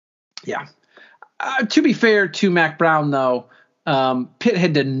 Yeah. To be fair to Mac Brown, though, Pitt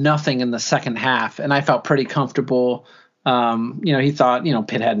had done nothing in the second half, and I felt pretty comfortable. He thought,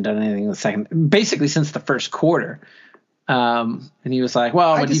 Pitt hadn't done anything in the second, basically since the first quarter. And he was like,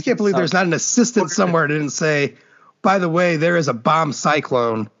 well, I just can't believe there's not an assistant somewhere that didn't say, by the way, there is a bomb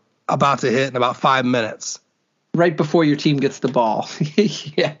cyclone about to hit in about 5 minutes. Right before your team gets the ball.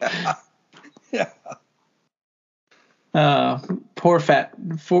 Yeah. Poor fat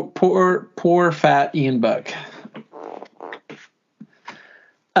Ian Buck.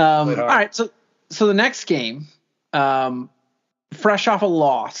 All right. So the next game, fresh off a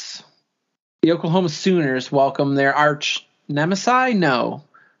loss, the Oklahoma Sooners welcome their arch nemesis.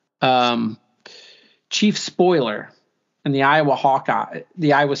 Chief spoiler in the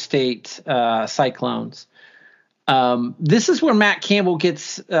Iowa State Cyclones. This is where Matt Campbell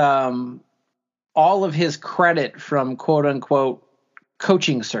gets all of his credit from quote unquote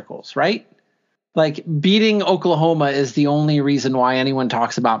coaching circles, right? Like beating Oklahoma is the only reason why anyone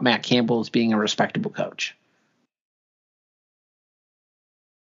talks about Matt Campbell as being a respectable coach.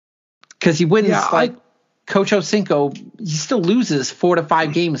 Because he wins Coach Osinko, he still loses 4 to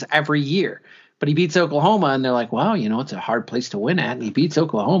 5 games every year. But he beats Oklahoma, and they're like, well, it's a hard place to win at, and he beats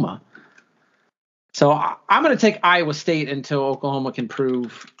Oklahoma. So I'm going to take Iowa State until Oklahoma can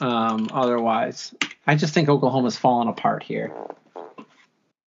prove otherwise. I just think Oklahoma's fallen apart here.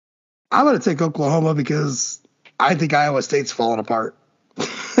 I'm going to take Oklahoma because I think Iowa State's fallen apart.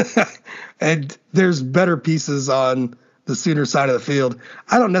 And there's better pieces on the Sooner side of the field.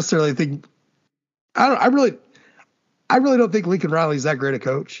 I don't necessarily think – I really don't think Lincoln Riley's that great a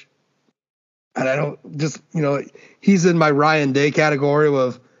coach. And I don't just, he's in my Ryan Day category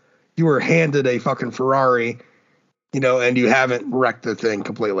of you were handed a fucking Ferrari, and you haven't wrecked the thing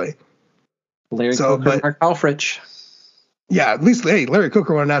completely. Larry Coker, Mark Alfrich. Yeah, at least, hey, Larry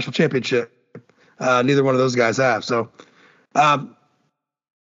Coker won a national championship. Neither one of those guys have. So, I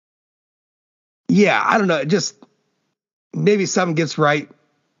don't know. Just maybe something gets right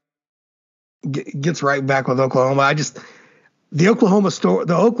back with Oklahoma. The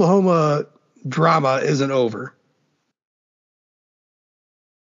Oklahoma drama isn't over.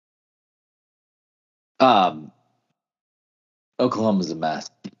 Oklahoma's a mess.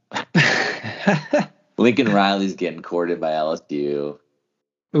 Lincoln Riley's getting courted by LSU.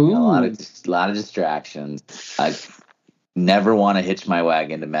 Ooh. A lot of distractions. I never want to hitch my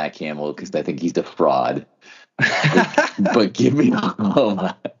wagon to Matt Campbell because I think he's a fraud. But give me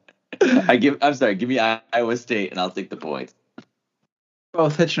Oklahoma. Give me Iowa State, and I'll take the points.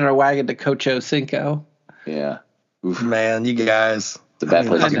 Both hitching our wagon to Coach Osinko. Yeah. Oof. Man, you guys. It's a bad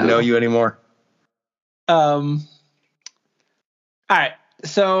place I don't even know you anymore. All right.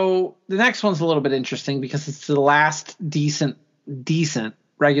 So the next one's a little bit interesting because it's the last decent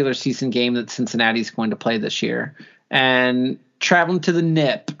regular season game that Cincinnati's going to play this year. And traveling to the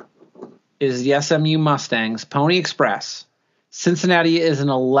NIP is the SMU Mustangs, Pony Express. Cincinnati is an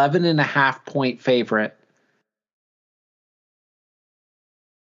 11.5-point favorite.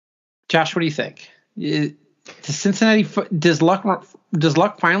 Josh, what do you think? Does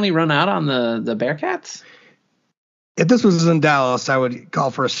luck finally run out on the Bearcats? If this was in Dallas, I would call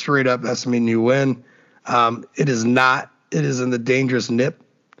for a straight up SMU win. It is not. It is in the dangerous NIP,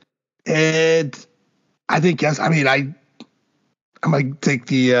 and I think yes. I mean, I might take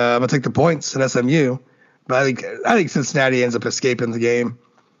the points in SMU, but I think Cincinnati ends up escaping the game.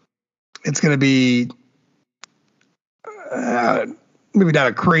 It's going to be maybe not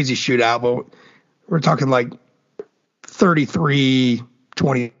a crazy shootout, but we're talking like 33-25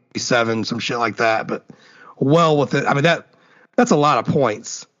 27, some shit like that, but well with it. I mean, that's a lot of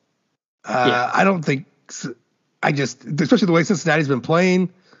points. I don't think especially the way Cincinnati's been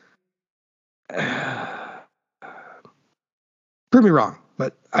playing, prove me wrong,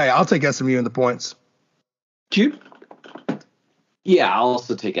 but I'll take SMU in the points. Jude? Yeah, I'll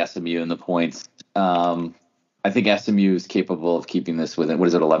also take SMU in the points. I think SMU is capable of keeping this within, what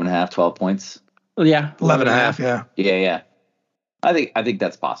is it, 11.5, 12 points? Yeah. 11.5, yeah. Yeah. I think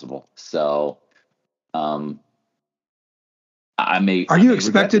that's possible. So, I may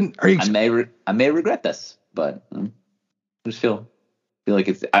regret this, but I just feel like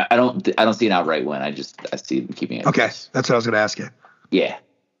it's. I don't see an outright win. I see them keeping it. Okay, that's what I was going to ask you. Yeah.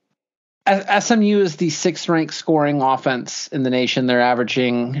 SMU is the 6th ranked scoring offense in the nation. They're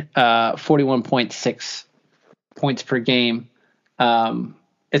averaging 41.6 points per game.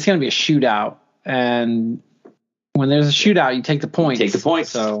 It's going to be a shootout, and when there's a shootout, you take the points.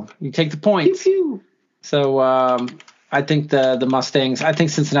 So you take the points. Pew, pew. So I think the Mustangs. I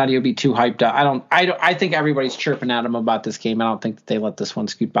think Cincinnati will be too hyped up. I think everybody's chirping at them about this game. I don't think that they let this one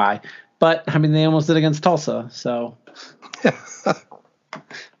scoot by. But I mean, they almost did against Tulsa. So.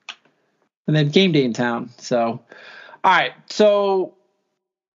 And then game day in town. So, all right. So,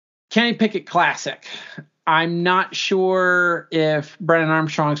 Kenny Pickett Classic. I'm not sure if Brennan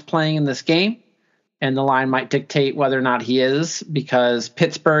Armstrong's playing in this game, and the line might dictate whether or not he is, because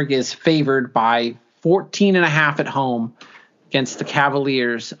Pittsburgh is favored by 14.5 at home against the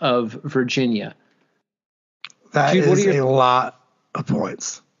Cavaliers of Virginia. That Jude, is a lot of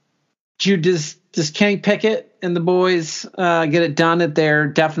points. Jude, does Kenny Pickett and the boys get it done at their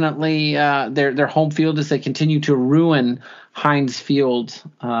definitely their home field as they continue to ruin Heinz Field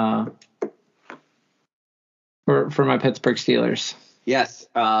for my Pittsburgh Steelers? Yes.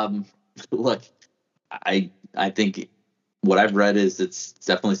 Look, I think what I've read is it's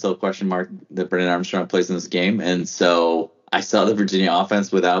definitely still a question mark that Brennan Armstrong plays in this game, and so I saw the Virginia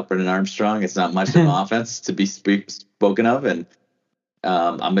offense without Brennan Armstrong. It's not much of an offense to be spoken of, and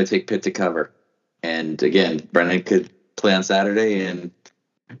I'm going to take Pitt to cover. And again, Brennan could play on Saturday and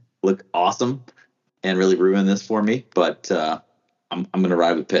look awesome and really ruin this for me. But I'm going to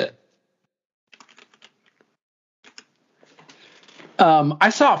ride with Pitt. I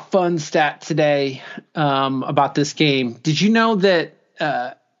saw a fun stat today about this game. Did you know that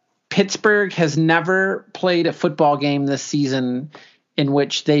Pittsburgh has never played a football game this season in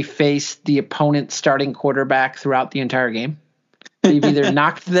which they faced the opponent's starting quarterback throughout the entire game? They've either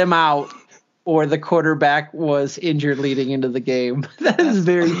knocked them out or the quarterback was injured leading into the game. That is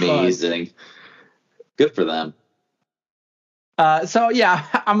very amazing. Fun. Good for them. So yeah,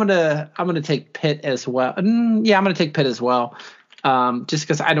 I'm gonna take Pitt as well. Yeah, I'm gonna take Pitt as well. Just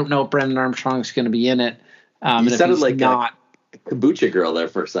because I don't know if Brendan Armstrong's going to be in it. You sounded like not a kombucha girl there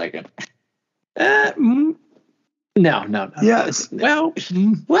for a second. No. Yes. Well,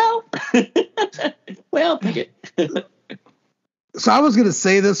 Pickett. So I was going to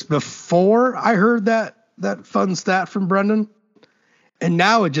say this before I heard that fun stat from Brendan, and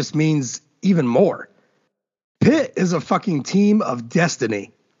now it just means even more. Pitt is a fucking team of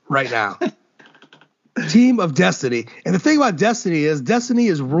destiny right now. Team of destiny. And the thing about destiny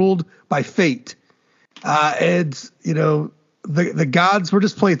is ruled by fate. And, you know, the gods were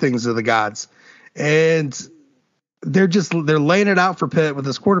just playthings of the gods. And they're laying it out for Pitt with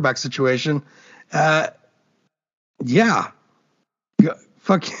this quarterback situation. Yeah.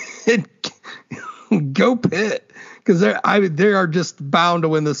 Fucking go Pitt, because they are just bound to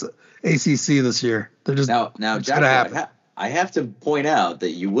win this ACC this year. They're just now Jack, I have to point out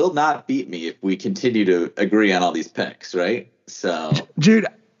that you will not beat me if we continue to agree on all these picks, right? So, Jude,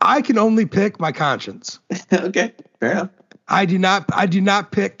 I can only pick my conscience. Okay, fair enough. I do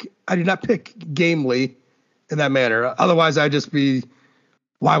not pick gamely in that manner. Otherwise, I'd just be.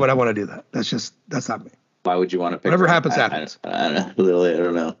 Why would I want to do that? That's not me. Why would you want to pick? Whatever happens, happens. I don't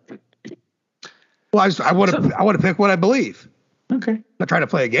know. Well, I want to pick what I believe. Okay. I'm not trying to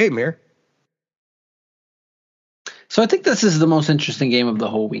play a game here. So I think this is the most interesting game of the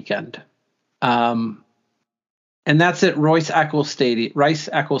whole weekend. And that's at Rice Eccles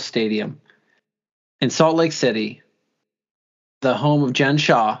Stadium in Salt Lake City, the home of Jen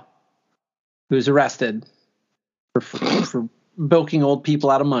Shaw, who was arrested for bilking old people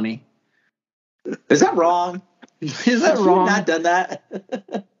out of money. Is that wrong? Is that wrong? Not done that.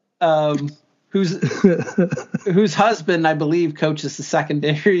 Whose husband, I believe, coaches the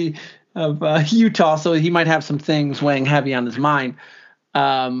secondary of Utah, so he might have some things weighing heavy on his mind.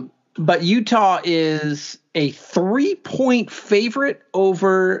 But Utah is a 3-point favorite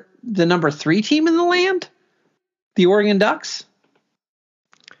over the number 3 team in the land, the Oregon Ducks.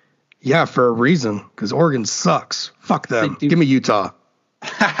 Yeah, for a reason, because Oregon sucks. Fuck them. Give me Utah.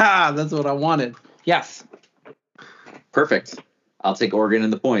 That's what I wanted. Yes. Perfect. I'll take Oregon in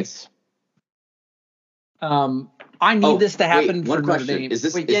the points. I need this to happen. One question: Is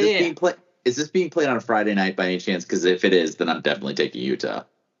this being played on a Friday night by any chance? Because if it is, then I'm definitely taking Utah.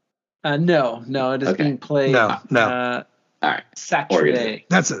 No, it is being played. No. All right, Saturday.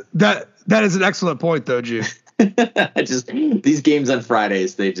 That is an excellent point, though, Jude. These games on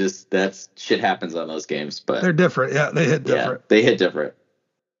Fridays, that shit happens on those games, but they're different. Yeah, they hit different. Yeah, they hit different.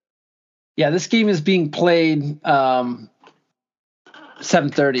 Yeah, this game is being played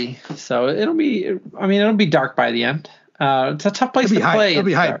 7:30, so it'll be dark by the end. It's a tough place to play. It'll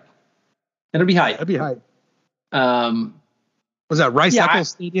be hype. It'll be hype. It'll be hype. Was that Rice Eccles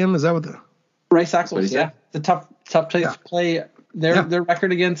Stadium? Is that what the Rice Eccles? Yeah, it's a tough place to play. Their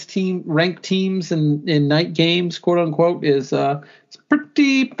record against ranked teams in night games, quote unquote, is it's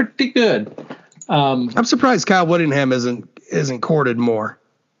pretty good. I'm surprised Kyle Whittingham isn't courted more.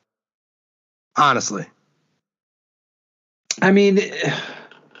 Honestly, I mean,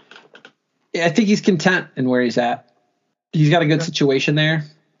 I think he's content in where he's at. He's got a good situation there.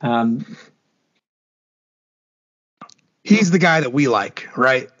 He's the guy that we like,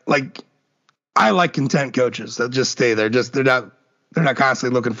 right? Like, I like content coaches that just stay there. They're not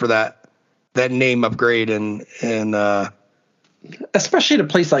constantly looking for that name upgrade and especially at a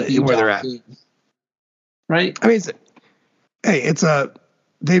place like Utah, where they're at, right? I mean,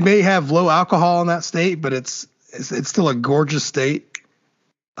 they may have low alcohol in that state, but it's still a gorgeous state.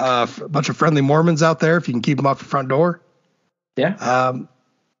 A bunch of friendly Mormons out there if you can keep them off the front door. Yeah.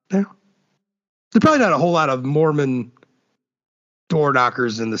 There's probably not a whole lot of Mormon door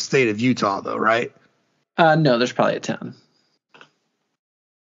knockers in the state of Utah, though, right? No, there's probably a ton.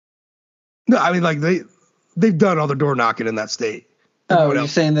 No, I mean, like they've done all the door knocking in that state. Oh, you're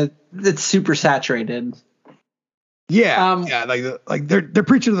saying that it's super saturated? Yeah, like they're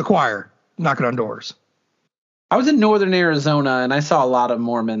preaching to the choir, knocking on doors. I was in northern Arizona and I saw a lot of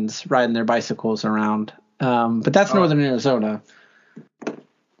Mormons riding their bicycles around, but that's northern Arizona.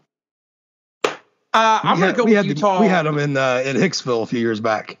 I'm going to go with Utah. We had them in Hicksville a few years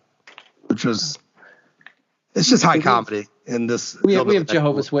back, which was it's just high comedy in this. We have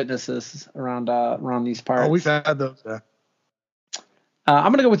Jehovah's Witnesses around these parts. Oh, we've had those. Yeah.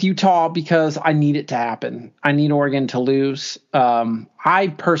 I'm going to go with Utah because I need it to happen. I need Oregon to lose.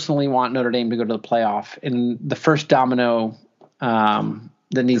 I personally want Notre Dame to go to the playoff, and the first domino that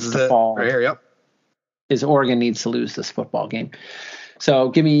needs to fall right here, is Oregon needs to lose this football game. So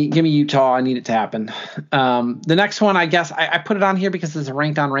give me Utah. I need it to happen. The next one, I guess I put it on here because it's a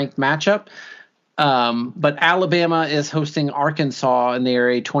ranked on ranked matchup. But Alabama is hosting Arkansas, and they are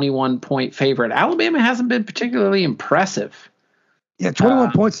a 21-point favorite. Alabama hasn't been particularly impressive. Yeah,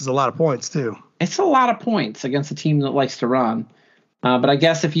 21 points is a lot of points, too. It's a lot of points against a team that likes to run. But I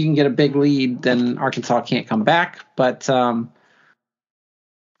guess if you can get a big lead, then Arkansas can't come back. But I'm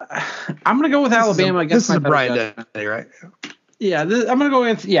going to go with Alabama. This is a Brian Day, right? Yeah, I'm going to go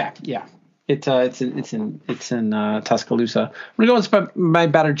against. Yeah. It's in Tuscaloosa. I'm going to go with my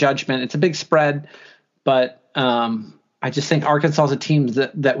better judgment. It's a big spread, but I just think Arkansas is a team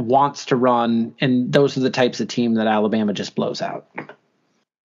that wants to run, and those are the types of team that Alabama just blows out.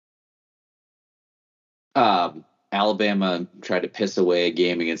 Alabama tried to piss away a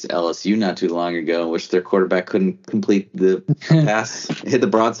game against LSU not too long ago, in which their quarterback couldn't complete the pass, hit the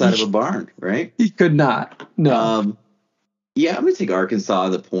broadside of a barn, right? He could not. No. Yeah, I'm going to take Arkansas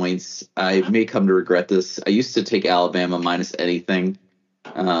on the points. I may come to regret this. I used to take Alabama minus anything.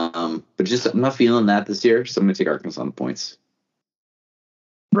 But just I'm not feeling that this year, so I'm going to take Arkansas on the points.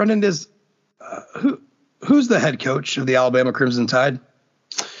 Brendan, who's the head coach of the Alabama Crimson Tide?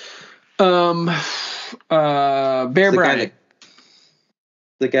 Bear Bryant.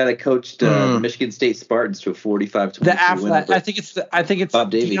 The guy that coached Michigan State Spartans to a 45-20 the Affleck. I think it's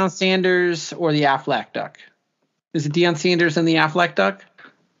Bob Davie. Deion Sanders or the Affleck Duck. Is it Deion Sanders and the Affleck Duck?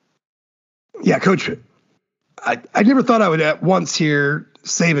 Yeah, Coach. I never thought I would at once hear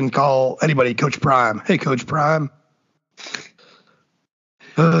Saban call anybody Coach Prime. Hey, Coach Prime.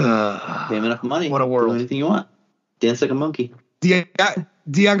 Pay him enough money. What a world. Do anything you want. Dance like a monkey.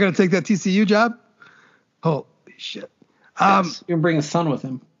 Deion going to take that TCU job? Holy shit. Yes. You're going to bring his son with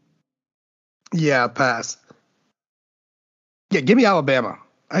him. Yeah, pass. Yeah, give me Alabama.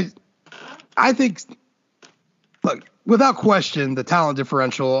 I think, look, without question, the talent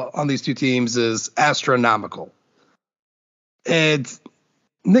differential on these two teams is astronomical. And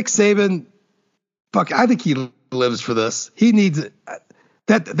Nick Saban, I think he lives for this. He needs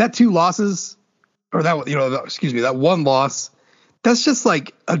that 2 losses, or that one loss. that's just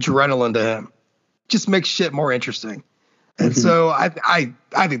like adrenaline to him. Just makes shit more interesting. And so I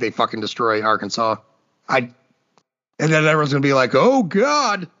think they fucking destroy Arkansas. And then everyone's gonna be like, oh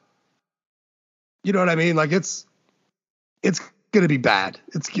God. You know what I mean? Like it's gonna be bad.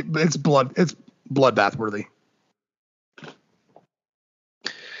 It's bloodbath worthy.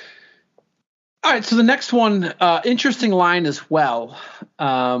 All right, so the next one, interesting line as well,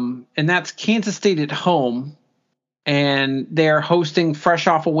 and that's Kansas State at home, and they're hosting, fresh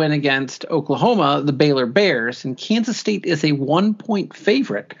off a win against Oklahoma, the Baylor Bears, and Kansas State is a 1-point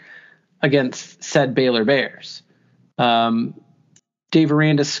favorite against said Baylor Bears. Dave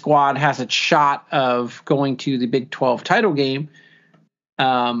Aranda's squad has a shot of going to the Big 12 title game.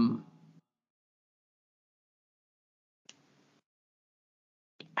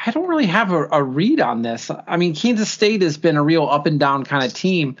 I don't really have a read on this. I mean, Kansas State has been a real up and down kind of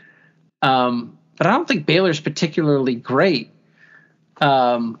team, but I don't think Baylor's particularly great.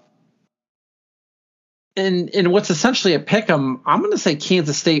 And what's essentially a pick'em, I'm going to say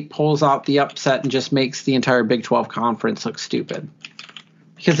Kansas State pulls out the upset and just makes the entire Big 12 conference look stupid,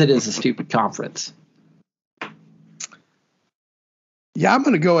 because it is a stupid conference. Yeah, I'm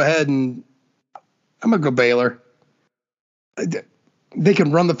going to go ahead and I'm going to go Baylor. They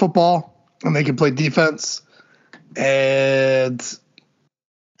can run the football and they can play defense, and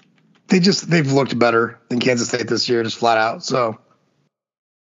they've looked better than Kansas State this year, just flat out. So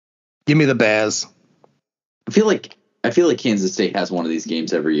give me the Bears. I feel like Kansas State has one of these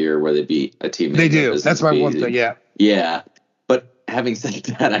games every year where they beat a team. They do. That's my one thing. Yeah. Yeah. But having said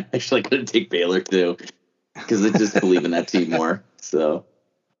that, I'm actually going to take Baylor too, because I just believe in that team more. So.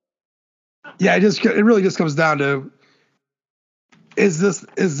 Yeah, it really just comes down to, is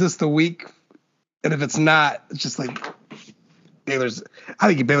this the week? And if it's not, it's just like I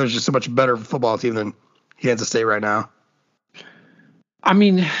think Baylor's just so much better football team than Kansas State right now. I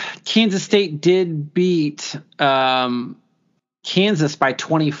mean, Kansas State did beat Kansas by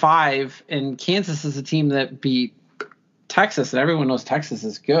 25, and Kansas is a team that beat Texas, and everyone knows Texas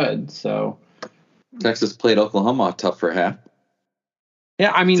is good. So Texas played Oklahoma tough for half.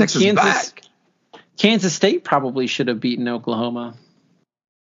 Yeah, I mean, Texas Kansas State probably should have beaten Oklahoma.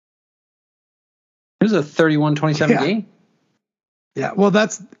 It was a 31-27 game. Yeah, well,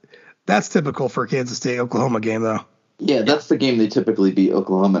 that's typical for a Kansas State-Oklahoma game, though. Yeah, that's the game they typically beat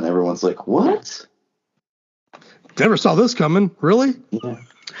Oklahoma, and everyone's like, what? Never saw this coming. Really? Yeah.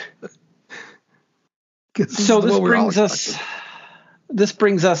 So this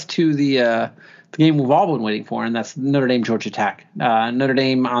brings us to the game we've all been waiting for, and that's Notre Dame Georgia Tech. Notre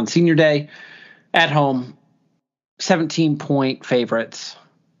Dame on Senior Day at home, 17-point favorites.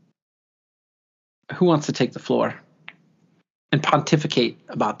 Who wants to take the floor and pontificate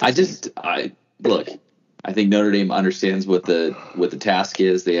about this? I think Notre Dame understands what the task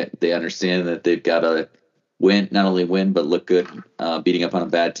is. They understand that they've got to not only win but look good, beating up on a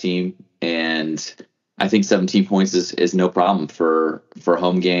bad team. And I think 17 points is no problem for a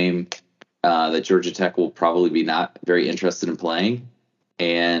home game that Georgia Tech will probably be not very interested in playing.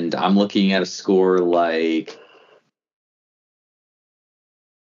 And I'm looking at a score like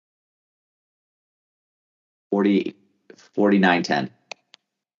 49-10.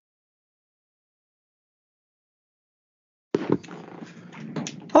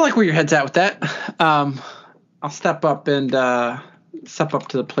 I like where your head's at with that. I'll step up to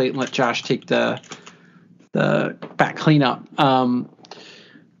the plate and let Josh take the back cleanup. I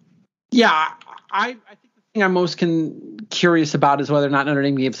think the thing I'm most curious about is whether or not Notre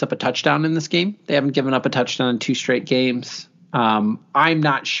Dame gives up a touchdown in this game. They haven't given up a touchdown in 2 straight games. I'm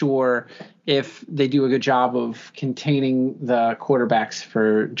not sure if they do a good job of containing the quarterbacks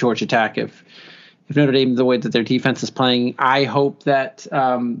for Georgia Tech. If Notre Dame, the way that their defense is playing, I hope that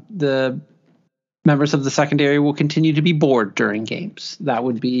the members of the secondary will continue to be bored during games. That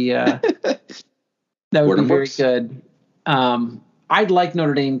would be very good. I'd like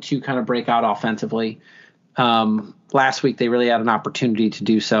Notre Dame to kind of break out offensively. Last week they really had an opportunity to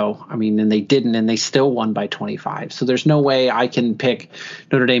do so. I mean, and they didn't, and they still won by 25. So there's no way I can pick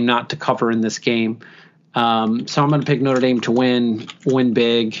Notre Dame not to cover in this game. So I'm going to pick Notre Dame to win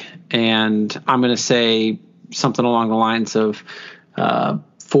big, and I'm going to say something along the lines of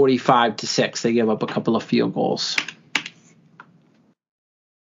 45-6. They give up a couple of field goals.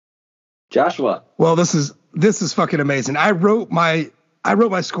 Joshua. Well, this is fucking amazing. I wrote my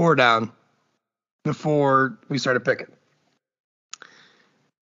score down before we started picking.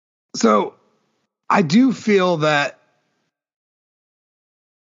 So I do feel that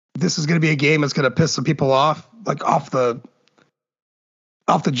this is going to be a game that's going to piss some people off, like off the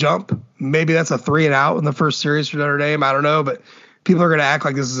jump. Maybe that's a 3-and-out in the first series for Notre Dame. I don't know, but people are going to act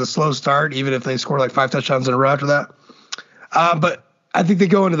like this is a slow start, even if they score like 5 touchdowns in a row after that. But I think they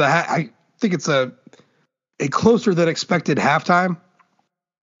go into I think it's a closer than expected halftime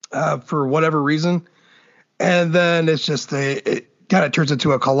for whatever reason. And then it's just it kind of turns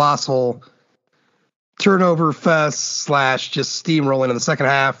into a colossal turnover fest / just steamrolling in the second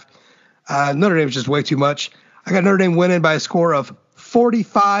half. Notre Dame is just way too much. I got Notre Dame winning by a score of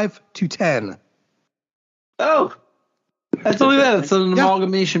 45-10. Oh, that's only that. It's an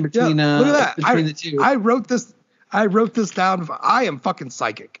amalgamation between look at that. between the two. I wrote this down. I am fucking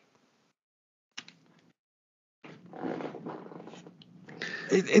psychic.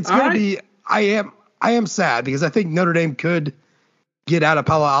 It's going to be. I am sad because I think Notre Dame could get out of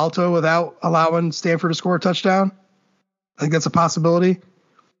Palo Alto without allowing Stanford to score a touchdown. I think that's a possibility.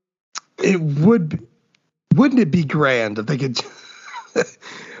 Wouldn't it be grand if they could?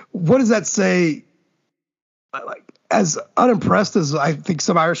 What does that say? Like, as unimpressed as I think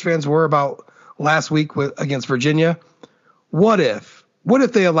some Irish fans were about last week against Virginia, what if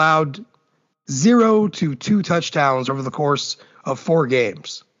they allowed 0 to 2 touchdowns over the course of 4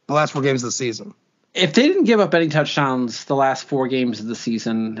 games, the last 4 games of the season? If they didn't give up any touchdowns the last 4 games of the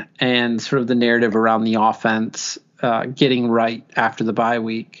season, and sort of the narrative around the offense getting right after the bye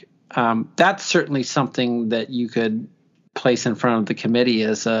week, that's certainly something that you could place in front of the committee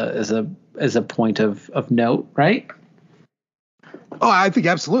as a point of note, right? Oh, I think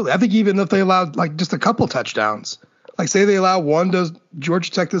absolutely. I think even if they allowed like just a couple touchdowns, like say they allow 1 to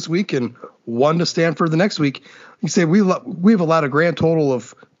Georgia Tech this week and 1 to Stanford the next week, you say we've allowed a grand total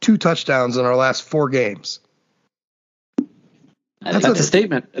of 2 touchdowns in our last 4 games. That's a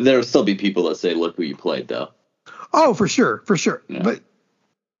statement. There'll still be people that say, "Look who you played," though. Oh, for sure. Yeah.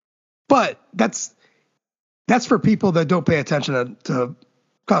 But that's for people that don't pay attention to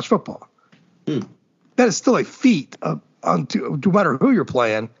college football. That is still a feat no matter who you're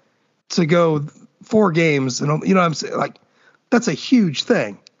playing, to go 4 games, and you know what I'm saying? Like, that's a huge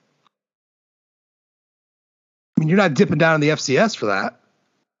thing. I mean, you're not dipping down in the FCS for that.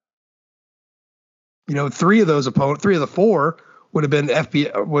 3 of the 4 would have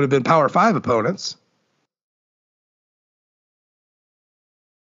been Power 5 opponents.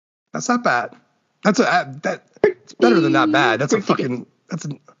 That's not bad. It's better than not bad. That's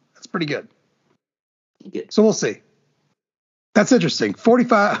pretty good. So we'll see. That's interesting.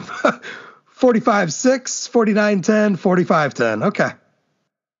 45-6, 49-10, 45-10. Okay.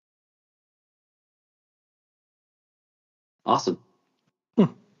 Awesome.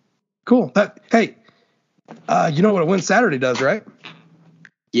 Cool. Hey, you know what a win Saturday does, right?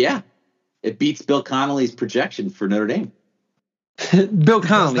 Yeah. It beats Bill Connolly's projection for Notre Dame. Bill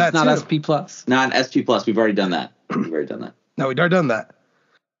Connolly, not SP+. Not SP+. We've already done that. No, we've already done that.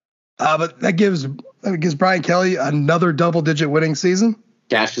 But that gives Brian Kelly another double-digit winning season.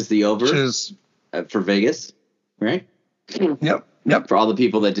 Cashes the over, which is for Vegas, right? Yep. For all the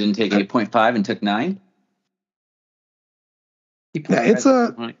people that didn't take 8.5 and took 9. Yeah, it's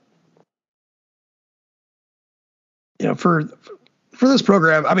for this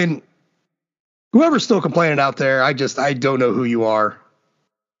program. I mean, whoever's still complaining out there, I don't know who you are,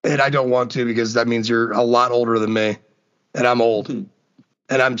 and I don't want to, because that means you're a lot older than me, and I'm old.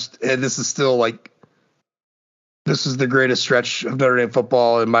 And this is still like, this is the greatest stretch of Notre Dame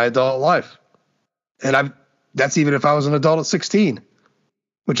football in my adult life. And that's even if I was an adult at 16,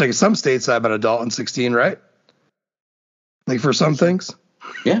 which, like, in some states I'm an adult at 16, right? Like, for some things.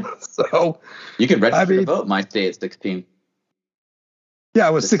 Yeah. So you can register to vote my state at 16. Yeah,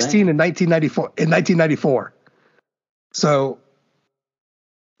 I was 16 in 1994. So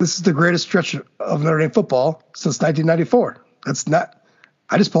this is the greatest stretch of Notre Dame football since 1994.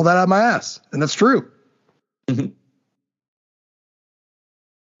 I just pulled that out of my ass, and that's true. Mm-hmm.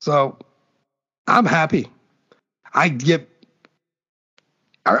 So I'm happy. Are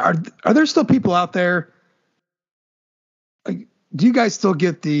there still people out there? Like, do you guys still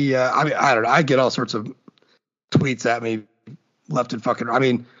get the? I don't know. I get all sorts of tweets at me left and fucking. I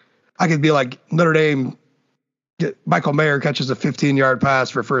mean, I could be like, Notre Dame, Michael Mayer catches a 15-yard pass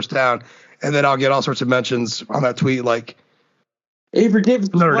for first down, and then I'll get all sorts of mentions on that tweet like, Avery Davis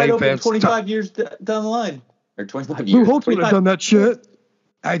was Notre wide Dame open fans 25 years down the line. Or 25 years. Lou Holtz would have done that shit.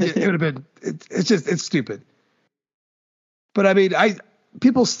 It would have been, it's stupid. But I mean,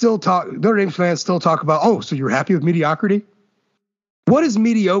 people still talk, Notre Dame fans still talk about, oh, so you're happy with mediocrity? What is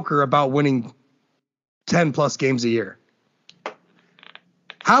mediocre about winning 10 plus games a year?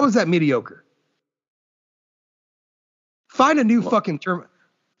 How is that mediocre? Find a new fucking term.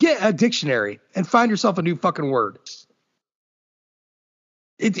 Get a dictionary and find yourself a new fucking word.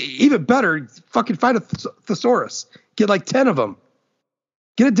 It's even better. Fucking find a thesaurus. Get like 10 of them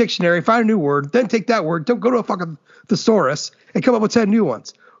Get a dictionary, find a new word, then take that word, don't go to a fucking thesaurus and come up with 10 new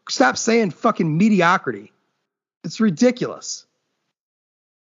ones. Stop saying fucking mediocrity. It's ridiculous.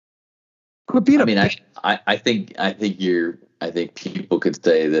 Quit being I think people could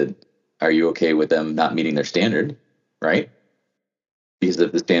say that, are you okay with them not meeting their standard, right? Because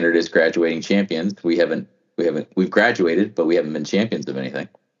if the standard is graduating champions, we've graduated, but we haven't been champions of anything.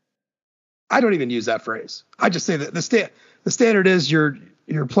 I don't even use that phrase. I just say that the standard is you're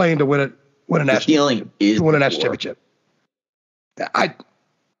playing to win a national championship.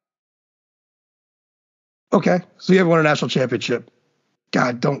 Okay, so you haven't won a national championship.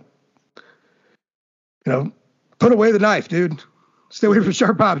 God, don't put away the knife, dude. Stay away from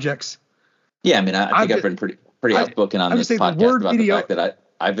sharp objects. Yeah, I mean, I think I've been pretty outspoken on this podcast about the fact that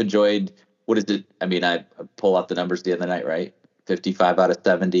I've enjoyed. What is it? I mean, I pull out the numbers the other night, right? 55 out of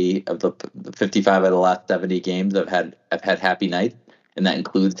 70 of the 55 out of the last 70 games I've had happy nights, and that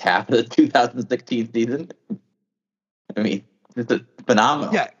includes half of the 2016 season. I mean, it's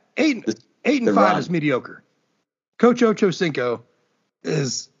phenomenal. Yeah, 8-5 is mediocre. Coach Ocho Cinco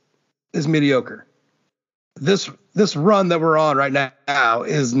is mediocre. This run that we're on right now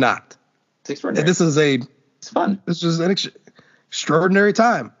is not. It's extraordinary. It's fun. This is an extraordinary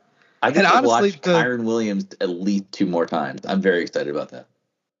time. I get to watch Kyren Williams at least 2 more times. I'm very excited about that.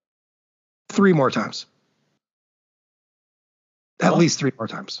 3 more times. At least 3 more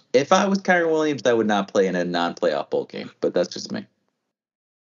times. If I was Kyren Williams, I would not play in a non-playoff bowl game, but that's just me.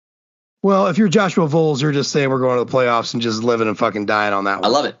 Well, if you're Joshua Voles, you're just saying we're going to the playoffs and just living and fucking dying on that one. I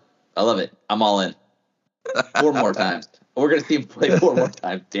love it. I'm all in. 4 more times. We're going to see him play 4 more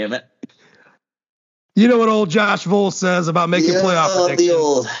times, damn it. You know what old Josh Voles says about making playoff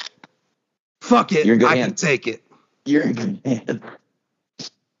predictions? Fuck it. I can take it. You're in good hands.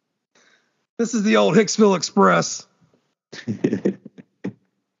 This is the old Hicksville Express.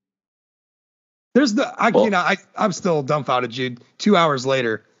 I'm still dumbfounded, Jude. 2 hours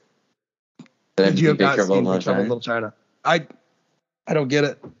later. Did you have not seen Big Trouble in Little China? I don't get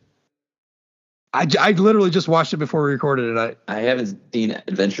it. I literally just watched it before we recorded tonight. I haven't seen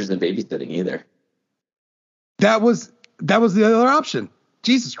Adventures in Babysitting either. That was the other option.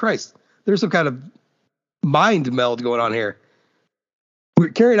 Jesus Christ. There's some kind of mind meld going on here.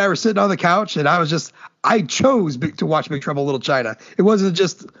 Carrie and I were sitting on the couch, and I chose to watch Big Trouble in Little China. It wasn't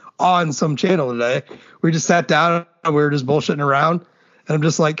just on some channel today. We just sat down and we were just bullshitting around, and I'm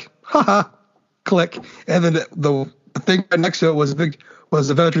just like, haha, click. And then the thing right next to it was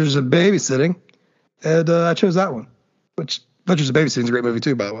Adventures in Babysitting, and I chose that one. Which Adventures in Babysitting is a great movie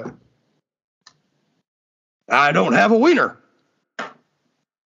too, by the way. I don't have a wiener.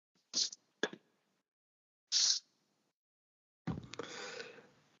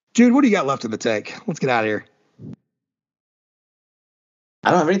 Jude, what do you got left in the tank? Let's get out of here.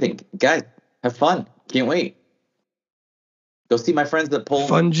 I don't have anything. Guys, have fun. Can't wait. Go see my friends at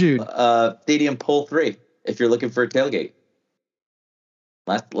Stadium Pole 3 if you're looking for a tailgate.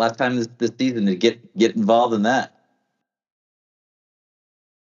 Last time this season to get involved in that.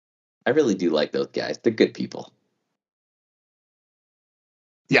 I really do like those guys. They're good people.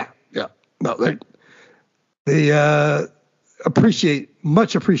 Yeah. No, they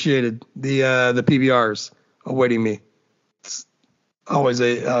much appreciated the PBRs awaiting me. It's always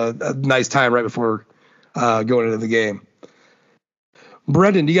a nice time right before going into the game.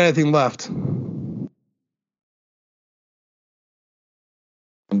 Brendan, do you got anything left? I'm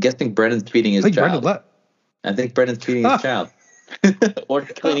guessing Brendan's feeding his child. I think Brendan's feeding his child. Or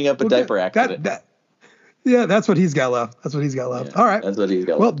cleaning up a diaper accident. That's what he's got left. Yeah, all right. That's what he's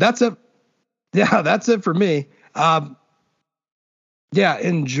got left. Well, that's it. Yeah, that's it for me.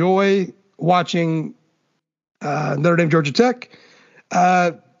 Enjoy watching Notre Dame, Georgia Tech.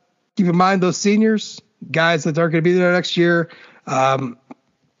 Keep in mind those seniors, guys that aren't going to be there next year. I'd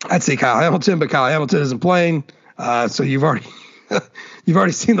say Kyle Hamilton, but Kyle Hamilton isn't playing. So you've already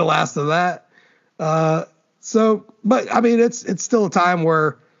seen the last of that. But I mean, it's still a time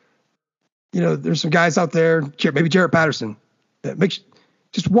where, there's some guys out there, maybe Jarrett Patterson, that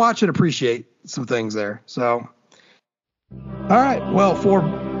just watch and appreciate some things there. So, all right. Well, for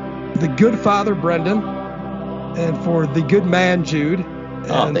the good father, Brendan, and for the good man, Jude,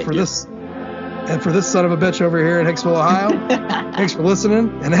 and for this son of a bitch over here in Hicksville, Ohio, thanks for listening.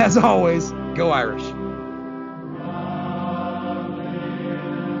 And as always, go Irish.